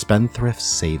 and the spendthrift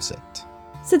saves it."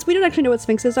 Since we don't actually know what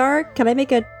sphinxes are, can I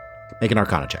make a... Make an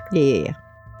Arcana check. Yeah.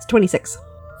 It's 26.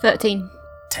 13.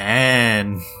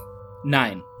 10.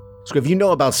 9. Scriv, you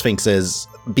know about sphinxes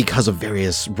because of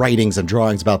various writings and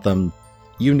drawings about them.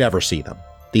 You never see them.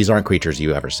 These aren't creatures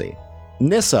you ever see.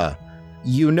 Nissa,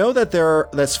 you know that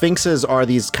that sphinxes are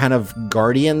these kind of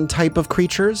guardian type of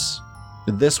creatures.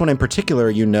 This one in particular,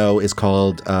 you know, is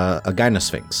called a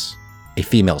gynosphinx, a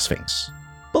female sphinx.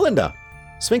 Belinda,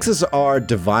 sphinxes are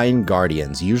divine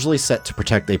guardians, usually set to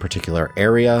protect a particular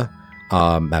area,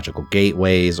 magical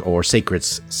gateways, or sacred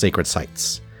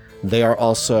sites. They are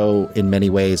also, in many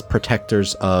ways,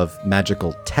 protectors of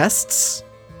magical tests.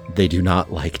 They do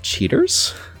not like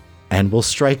cheaters, and will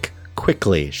strike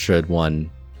quickly should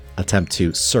one attempt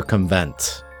to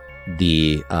circumvent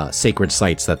the sacred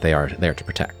sites that they are there to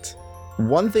protect.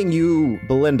 One thing you,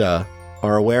 Belinda,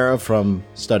 are aware of from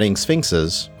studying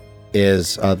sphinxes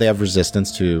is they have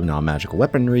resistance to non-magical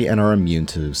weaponry and are immune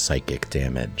to psychic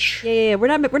damage. Yeah. We're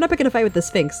not picking a fight with the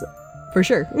sphinx, for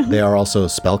sure. They are also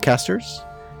spellcasters.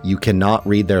 You cannot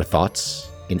read their thoughts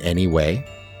in any way,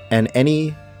 and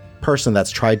any person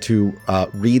that's tried to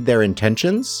read their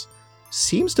intentions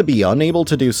seems to be unable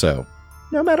to do so,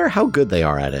 no matter how good they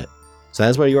are at it. So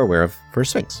that's what you're aware of for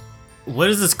Sphinx. What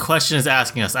is this question is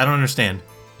asking us? I don't understand.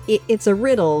 It's a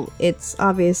riddle. It's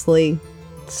obviously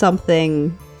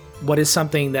something... What is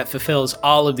something that fulfills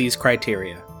all of these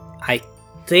criteria? I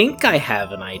think I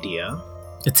have an idea.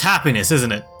 It's happiness,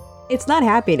 isn't it? It's not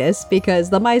happiness, because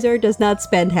the miser does not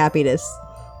spend happiness.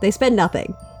 They spend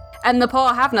nothing. And the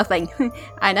poor have nothing.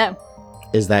 I know.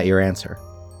 Is that your answer?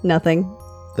 Nothing.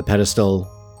 The pedestal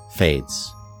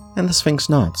fades, and the Sphinx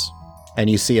nods. And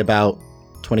you see about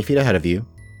 20 feet ahead of you,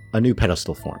 a new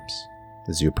pedestal forms.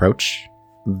 As you approach,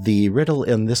 the riddle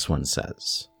in this one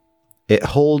says, "It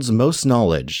holds most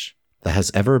knowledge that has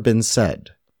ever been said,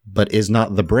 but is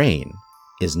not the brain,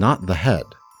 is not the head.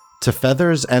 To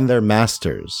feathers and their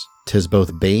masters, 'tis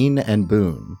both bane and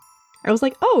boon." I was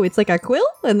like, oh, it's like a quill?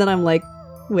 And then I'm like,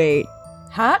 wait,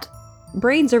 Hat?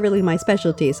 brains are really my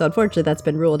specialty, so unfortunately that's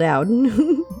been ruled out.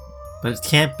 But it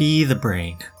can't be the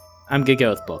brain. I'm gonna go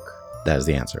with book. That is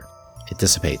the answer. It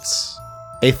dissipates.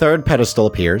 A third pedestal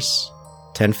appears,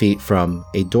 10 feet from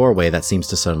a doorway that seems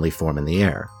to suddenly form in the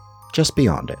air. Just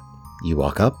beyond it, you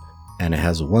walk up, and it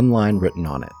has one line written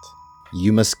on it.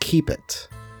 "You must keep it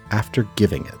after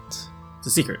giving it." It's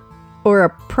a secret. Or a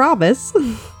promise.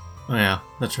 Oh yeah,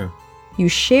 that's true. You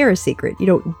share a secret. You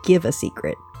don't give a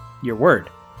secret. Your word.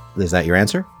 Is that your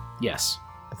answer? Yes.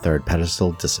 The third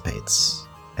pedestal dissipates,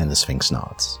 and the Sphinx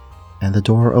nods. And the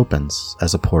door opens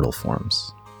as a portal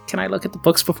forms. Can I look at the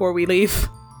books before we leave?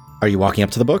 Are you walking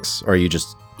up to the books, or are you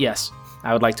just... Yes.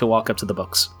 I would like to walk up to the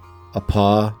books. A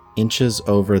paw inches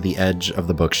over the edge of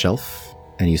the bookshelf,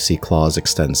 and you see claws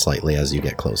extend slightly as you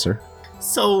get closer.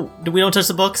 So, we don't touch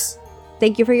the books?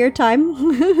 Thank you for your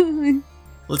time.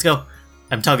 Let's go.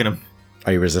 I'm tugging him.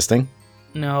 Are you resisting?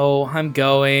 No, I'm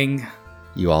going.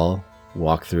 You all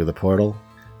walk through the portal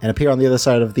and appear on the other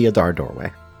side of the Adar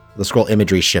doorway. The scroll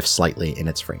imagery shifts slightly in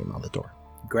its frame on the door.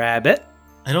 Grab it.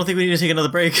 I don't think we need to take another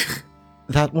break.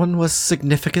 That one was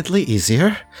significantly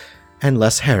easier and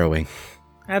less harrowing.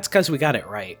 That's because we got it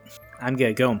right. I'm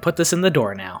going to go and put this in the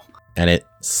door now. And it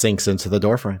sinks into the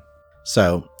door frame.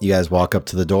 So you guys walk up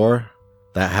to the door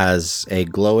that has a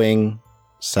glowing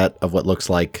set of what looks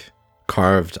like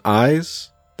carved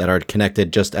eyes that are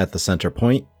connected just at the center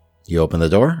point. You open the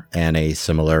door, and a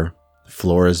similar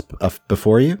floor is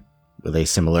before you, with a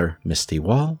similar misty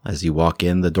wall. As you walk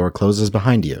in, the door closes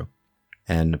behind you.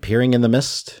 And appearing in the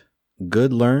mist,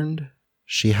 Good learned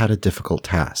she had a difficult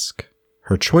task.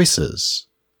 Her choices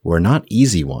were not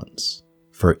easy ones,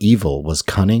 for evil was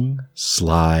cunning,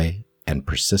 sly, and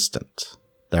persistent.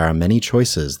 There are many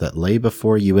choices that lay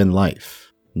before you in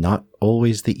life. Not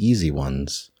always the easy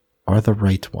ones are the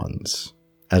right ones.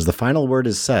 As the final word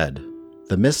is said,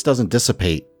 the mist doesn't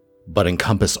dissipate, but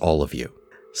encompass all of you.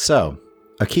 So,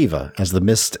 Akiva, as the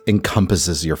mist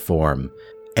encompasses your form,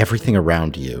 everything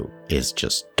around you is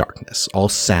just darkness. All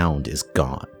sound is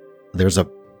gone. There's a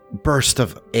burst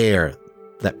of air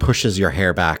that pushes your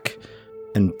hair back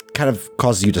and kind of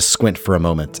causes you to squint for a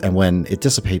moment, and when it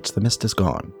dissipates, the mist is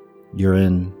gone. You're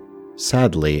in,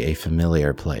 sadly, a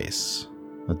familiar place.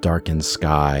 A darkened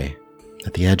sky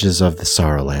at the edges of the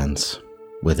Sorrowlands,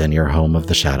 within your home of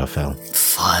the Shadowfell.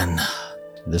 Fun.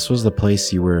 This was the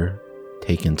place you were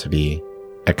taken to be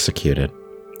executed.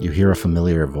 You hear a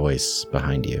familiar voice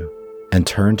behind you, and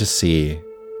turn to see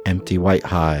empty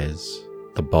white eyes,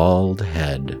 the bald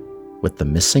head with the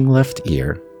missing left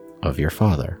ear of your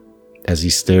father, as he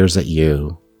stares at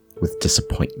you with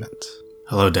disappointment.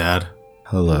 Hello, Dad.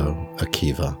 Hello,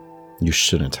 Akiva. You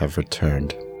shouldn't have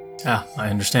returned. Yeah, I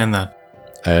understand that.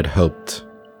 I had hoped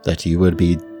that you would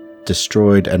be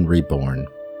destroyed and reborn,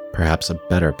 perhaps a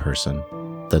better person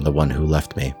than the one who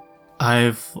left me.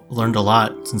 I've learned a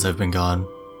lot since I've been gone,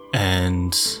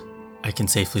 and I can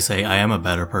safely say I am a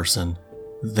better person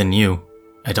than you.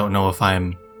 I don't know if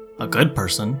I'm a good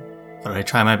person, but I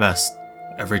try my best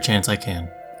every chance I can.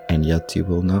 And yet you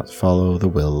will not follow the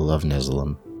will of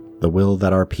Nizlam, the will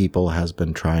that our people has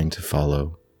been trying to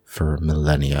follow for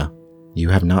millennia. You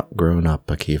have not grown up,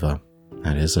 Akiva.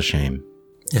 That is a shame.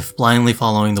 If blindly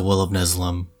following the will of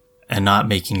Nizlam and not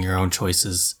making your own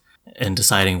choices and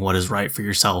deciding what is right for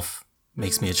yourself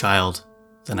makes me a child,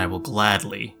 then I will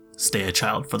gladly stay a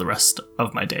child for the rest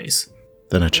of my days.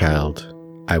 Then a child,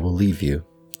 I will leave you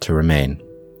to remain.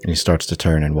 And he starts to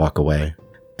turn and walk away.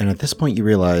 And at this point you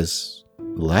realize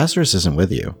Lazarus isn't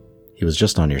with you. He was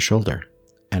just on your shoulder.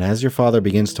 And as your father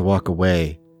begins to walk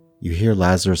away, you hear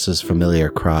Lazarus's familiar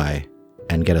cry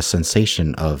and get a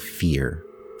sensation of fear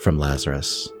from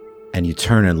Lazarus. And you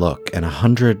turn and look, and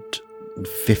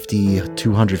 150,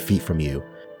 200 feet from you,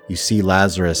 you see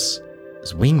Lazarus.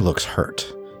 His wing looks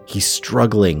hurt. He's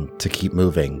struggling to keep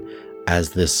moving as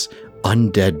this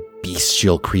undead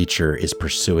bestial creature is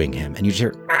pursuing him. And you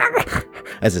hear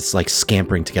as it's like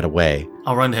scampering to get away.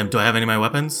 I'll run to him. Do I have any of my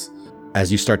weapons?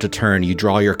 As you start to turn, you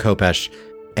draw your Khopesh,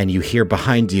 and you hear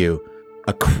behind you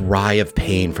a cry of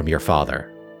pain from your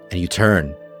father. And you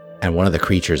turn, and one of the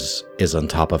creatures is on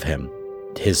top of him,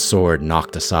 his sword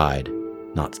knocked aside,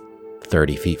 not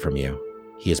 30 feet from you.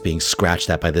 He is being scratched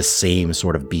at by this same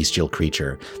sort of bestial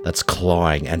creature that's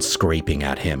clawing and scraping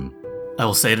at him. I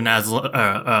will say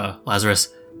to Lazarus,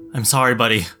 I'm sorry,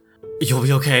 buddy. You'll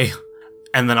be okay.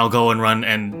 And then I'll go and run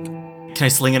and... Can I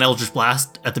sling an Eldritch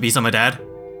Blast at the beast on my dad?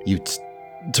 You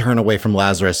turn away from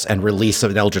Lazarus and release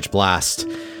an Eldritch Blast,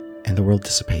 and the world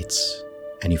dissipates,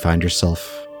 and you find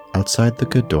yourself outside the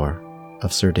good door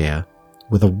of Serdea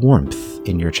with a warmth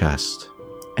in your chest.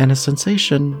 And a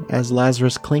sensation as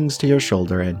Lazarus clings to your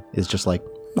shoulder and is just like,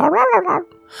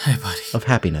 Hey, buddy. of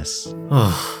happiness.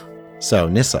 Oh. So,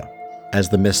 Nissa, as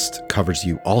the mist covers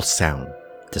you, all sound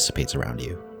dissipates around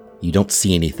you. You don't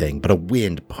see anything, but a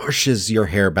wind pushes your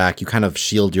hair back. You kind of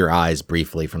shield your eyes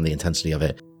briefly from the intensity of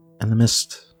it, and the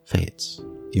mist fades.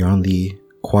 You're on the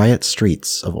quiet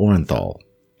streets of Orenthal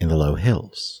in the low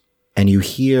hills, and you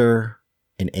hear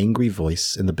an angry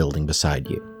voice in the building beside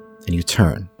you, and you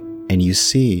turn. And you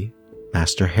see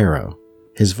Master Harrow,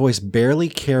 his voice barely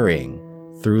carrying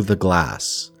through the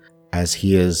glass as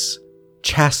he is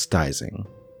chastising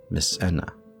Miss Enna.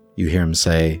 You hear him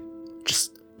say,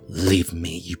 "Just leave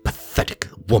me, you pathetic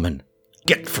woman.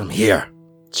 Get from here."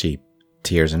 She,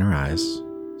 tears in her eyes,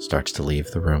 starts to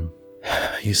leave the room.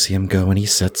 You see him go and he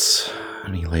sits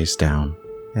and he lays down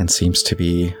and seems to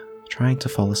be trying to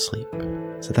fall asleep.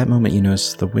 So at that moment you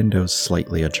notice the window's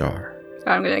slightly ajar.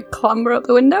 I'm going to clamber up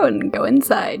the window and go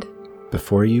inside.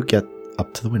 Before you get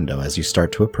up to the window, as you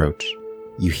start to approach,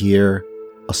 you hear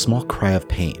a small cry of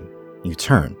pain. You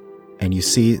turn, and you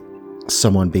see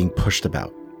someone being pushed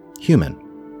about. Human,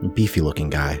 beefy-looking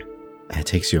guy. And it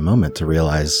takes you a moment to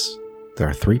realize there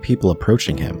are 3 people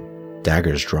approaching him,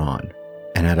 daggers drawn.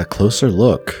 And at a closer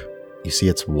look, you see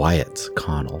it's Wyatt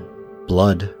Connell.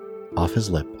 Blood off his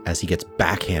lip as he gets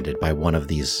backhanded by one of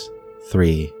these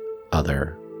 3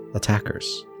 other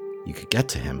attackers. You could get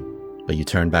to him, but you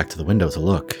turn back to the window to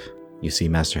look. You see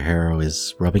Master Harrow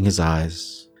is rubbing his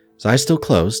eyes still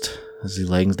closed, as he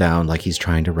lays down like he's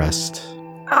trying to rest.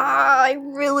 I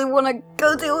really want to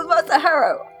go deal with Master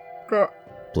Harrow. But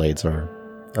Blades are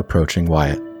approaching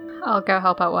Wyatt. I'll go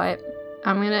help out Wyatt.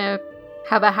 I'm going to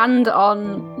have a hand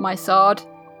on my sword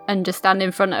and just stand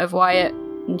in front of Wyatt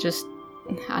and just,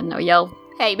 I don't know, yell,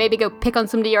 "Hey, maybe go pick on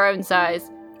somebody your own size."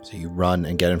 So you run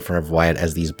and get in front of Wyatt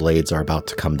as these blades are about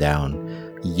to come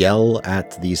down. Yell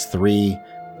at these 3,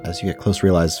 as you get close,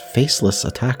 realize faceless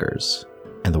attackers.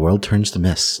 And the world turns to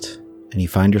mist, and you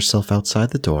find yourself outside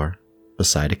the door,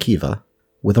 beside Akiva,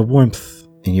 with a warmth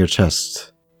in your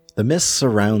chest. The mist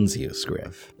surrounds you,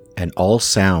 Scriv, and all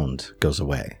sound goes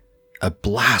away. A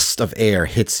blast of air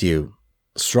hits you,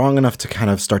 strong enough to kind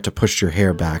of start to push your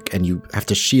hair back, and you have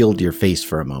to shield your face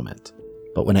for a moment.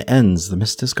 But when it ends, the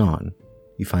mist is gone.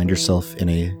 You find yourself in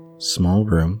a small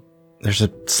room. There's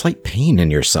a slight pain in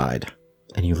your side,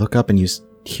 and you look up and you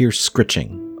hear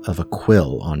scritching of a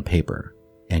quill on paper.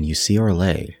 And you see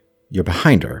Orlais. You're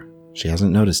behind her. She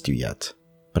hasn't noticed you yet.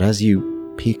 But as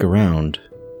you peek around,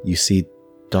 you see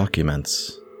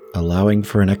documents allowing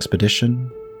for an expedition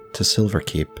to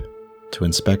Silverkeep to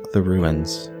inspect the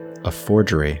ruins. A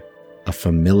forgery. A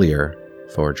familiar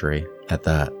forgery at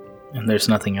that. And there's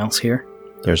nothing else here?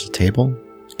 There's a table,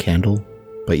 a candle,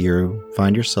 but you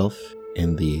find yourself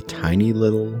in the tiny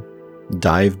little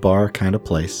dive bar kind of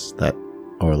place that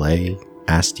Orlais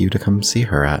asked you to come see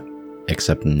her at.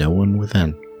 Except no one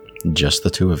within. Just the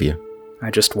 2 of you.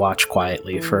 I just watch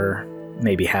quietly for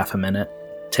maybe half a minute.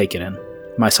 Take it in.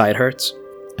 My side hurts.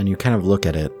 And you kind of look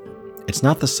at it. It's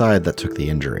not the side that took the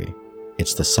injury.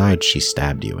 It's the side she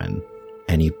stabbed you in.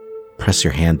 And you press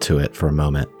your hand to it for a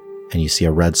moment, and you see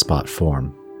a red spot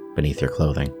form beneath your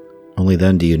clothing. Only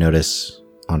then do you notice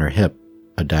on her hip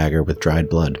a dagger with dried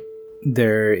blood.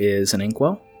 There is an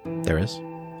inkwell. There is.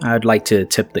 I'd like to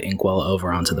tip the inkwell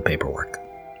over onto the paperwork.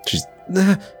 She's...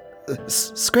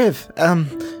 Scriv,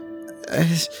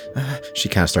 she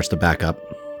kind of starts to back up.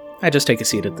 I just take a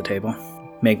seat at the table.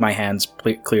 Make my hands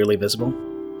clearly visible.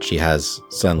 She has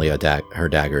suddenly her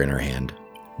dagger in her hand.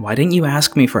 Why didn't you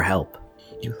ask me for help?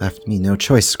 You left me no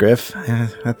choice, Scriv.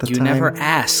 At the time... You never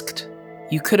asked.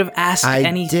 You could have asked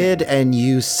anything. I did, and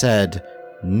you said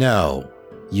no.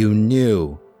 You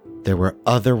knew there were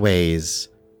other ways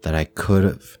that I could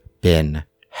have been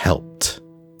helped.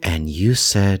 And you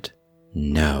said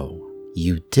no.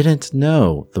 You didn't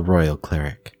know the royal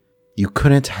cleric. You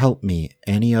couldn't help me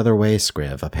any other way,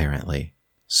 Scriv, apparently.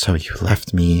 So you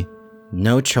left me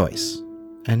no choice.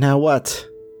 And now what?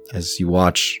 As you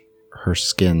watch, her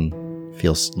skin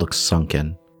looks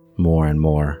sunken more and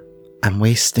more. I'm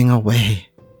wasting away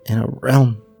in a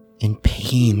realm in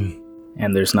pain.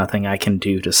 And there's nothing I can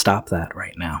do to stop that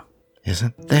right now.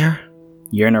 Isn't there?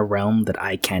 You're in a realm that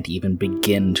I can't even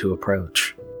begin to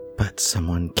approach. But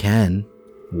someone can.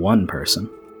 One person.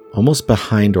 Almost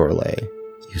behind Orlais,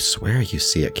 you swear you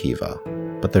see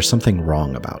Akiva, but there's something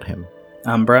wrong about him.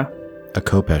 Umbra? A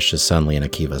khopesh is suddenly in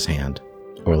Akiva's hand.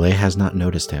 Orlais has not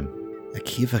noticed him.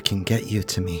 Akiva can get you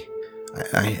to me.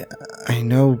 I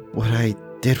know what I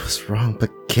did was wrong, but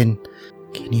can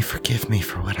you forgive me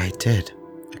for what I did?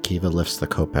 Akiva lifts the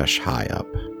khopesh high up.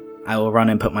 I will run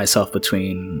and put myself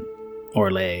between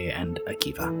Orlais and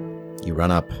Akiva. You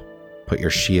run up, put your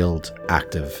shield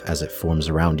active as it forms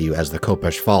around you as the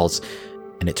khopesh falls,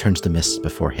 and it turns to mist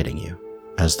before hitting you,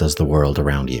 as does the world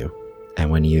around you. And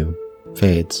when you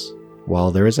fades,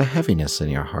 while there is a heaviness in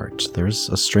your heart, there's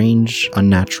a strange,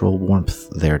 unnatural warmth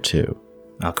there too.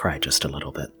 I'll cry just a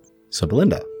little bit. So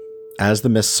Belinda, as the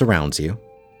mist surrounds you,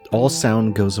 all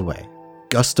sound goes away.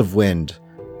 Gust of wind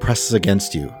presses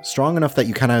against you, strong enough that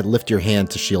you kind of lift your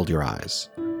hand to shield your eyes.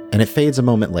 And it fades a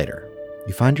moment later.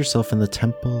 You find yourself in the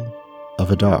Temple of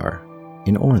Adar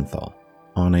in Orenthal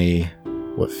on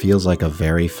what feels like a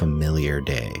very familiar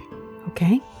day.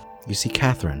 Okay. You see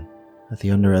Catherine at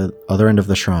the other end of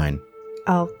the shrine.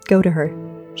 I'll go to her.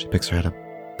 She picks her head up.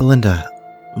 Belinda,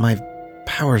 my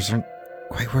powers aren't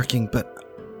quite working, but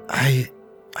I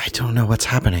don't know what's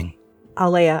happening.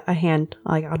 I'll lay a hand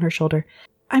on her shoulder.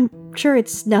 I'm sure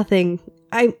it's nothing.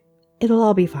 It'll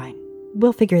all be fine.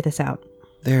 We'll figure this out.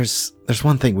 There's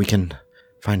one thing we can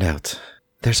find out.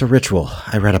 There's a ritual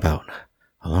I read about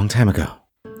a long time ago.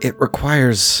 It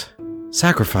requires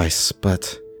sacrifice,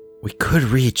 but we could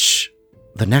reach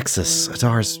the Nexus,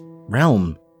 Adar's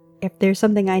realm. If there's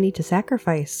something I need to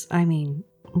sacrifice,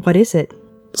 what is it?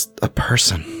 A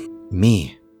person.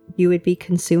 Me. You would be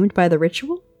consumed by the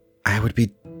ritual? I would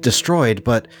be destroyed,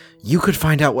 but you could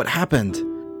find out what happened.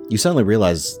 You suddenly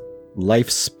realize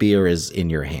Life's spear is in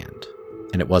your hand,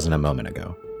 and it wasn't a moment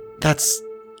ago. That's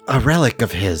a relic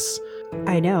of his.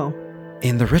 I know.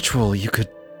 In the ritual, you could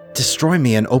destroy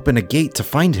me and open a gate to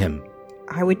find him.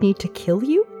 I would need to kill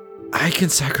you? I can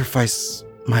sacrifice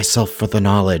myself for the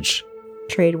knowledge.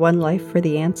 Trade one life for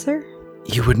the answer?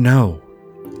 You would know.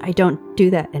 I don't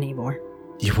do that anymore.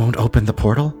 You won't open the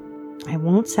portal? I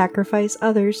won't sacrifice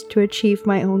others to achieve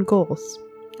my own goals.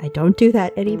 I don't do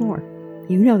that anymore.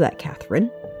 You know that,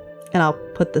 Catherine. And I'll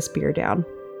put the spear down.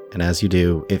 And as you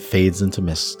do, it fades into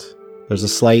mist. There's a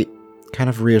slight,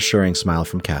 kind of reassuring smile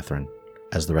from Catherine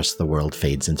as the rest of the world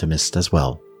fades into mist as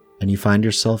well. And you find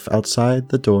yourself outside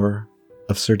the door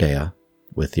of Surdea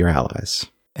with your allies.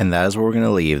 And that is where we're going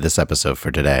to leave this episode for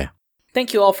today.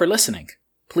 Thank you all for listening.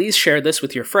 Please share this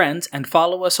with your friends and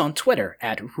follow us on Twitter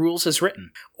at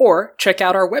RulesAsWritten, or check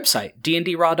out our website,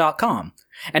 dndraw.com,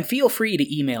 and feel free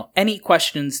to email any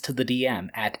questions to the DM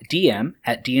at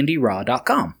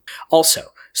dm@dndraw.com. Also,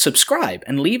 subscribe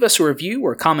and leave us a review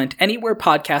or comment anywhere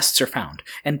podcasts are found,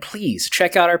 and please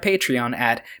check out our Patreon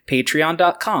at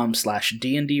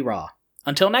patreon.com/dndraw.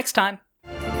 Until next time!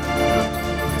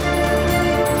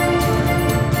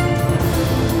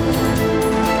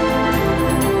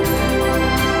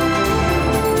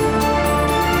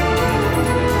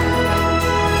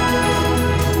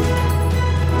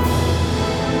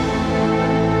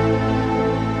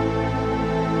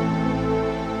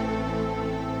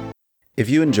 If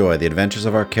you enjoy the adventures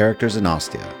of our characters in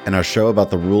Ostia and our show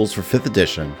about the rules for 5th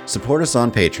edition, support us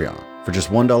on Patreon. For just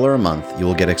 $1 a month, you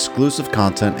will get exclusive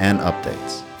content and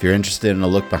updates. If you're interested in a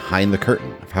look behind the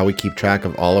curtain of how we keep track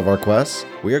of all of our quests,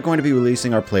 we are going to be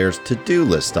releasing our players' to-do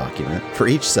list document for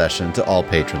each session to all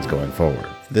patrons going forward.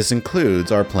 This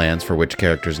includes our plans for which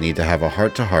characters need to have a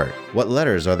heart-to-heart, what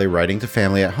letters are they writing to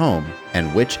family at home,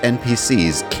 and which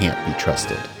NPCs can't be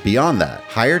trusted. Beyond that,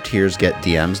 higher tiers get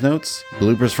DM's notes,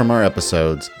 bloopers from our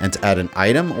episodes, and to add an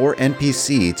item or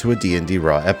NPC to a D&D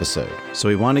Raw episode. So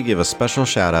we want to give a special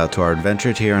shout out to our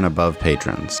adventure tier and above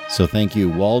patrons. So thank you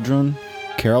Waldron,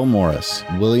 Carol Morris,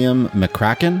 William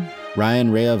McCracken,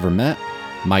 Ryan Rhea Vermette,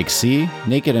 Mike C.,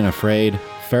 Naked and Afraid,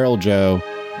 Feral Joe,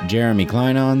 Jeremy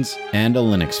Kleinons, and a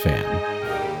Linux fan.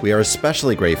 We are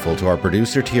especially grateful to our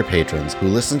producer tier patrons who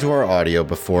listen to our audio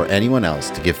before anyone else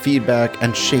to give feedback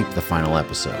and shape the final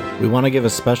episode. We want to give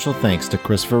a special thanks to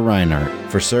Christopher Reinhardt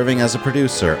for serving as a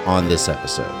producer on this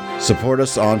episode. Support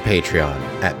us on Patreon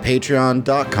at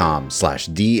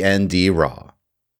patreon.com/DNDRaw.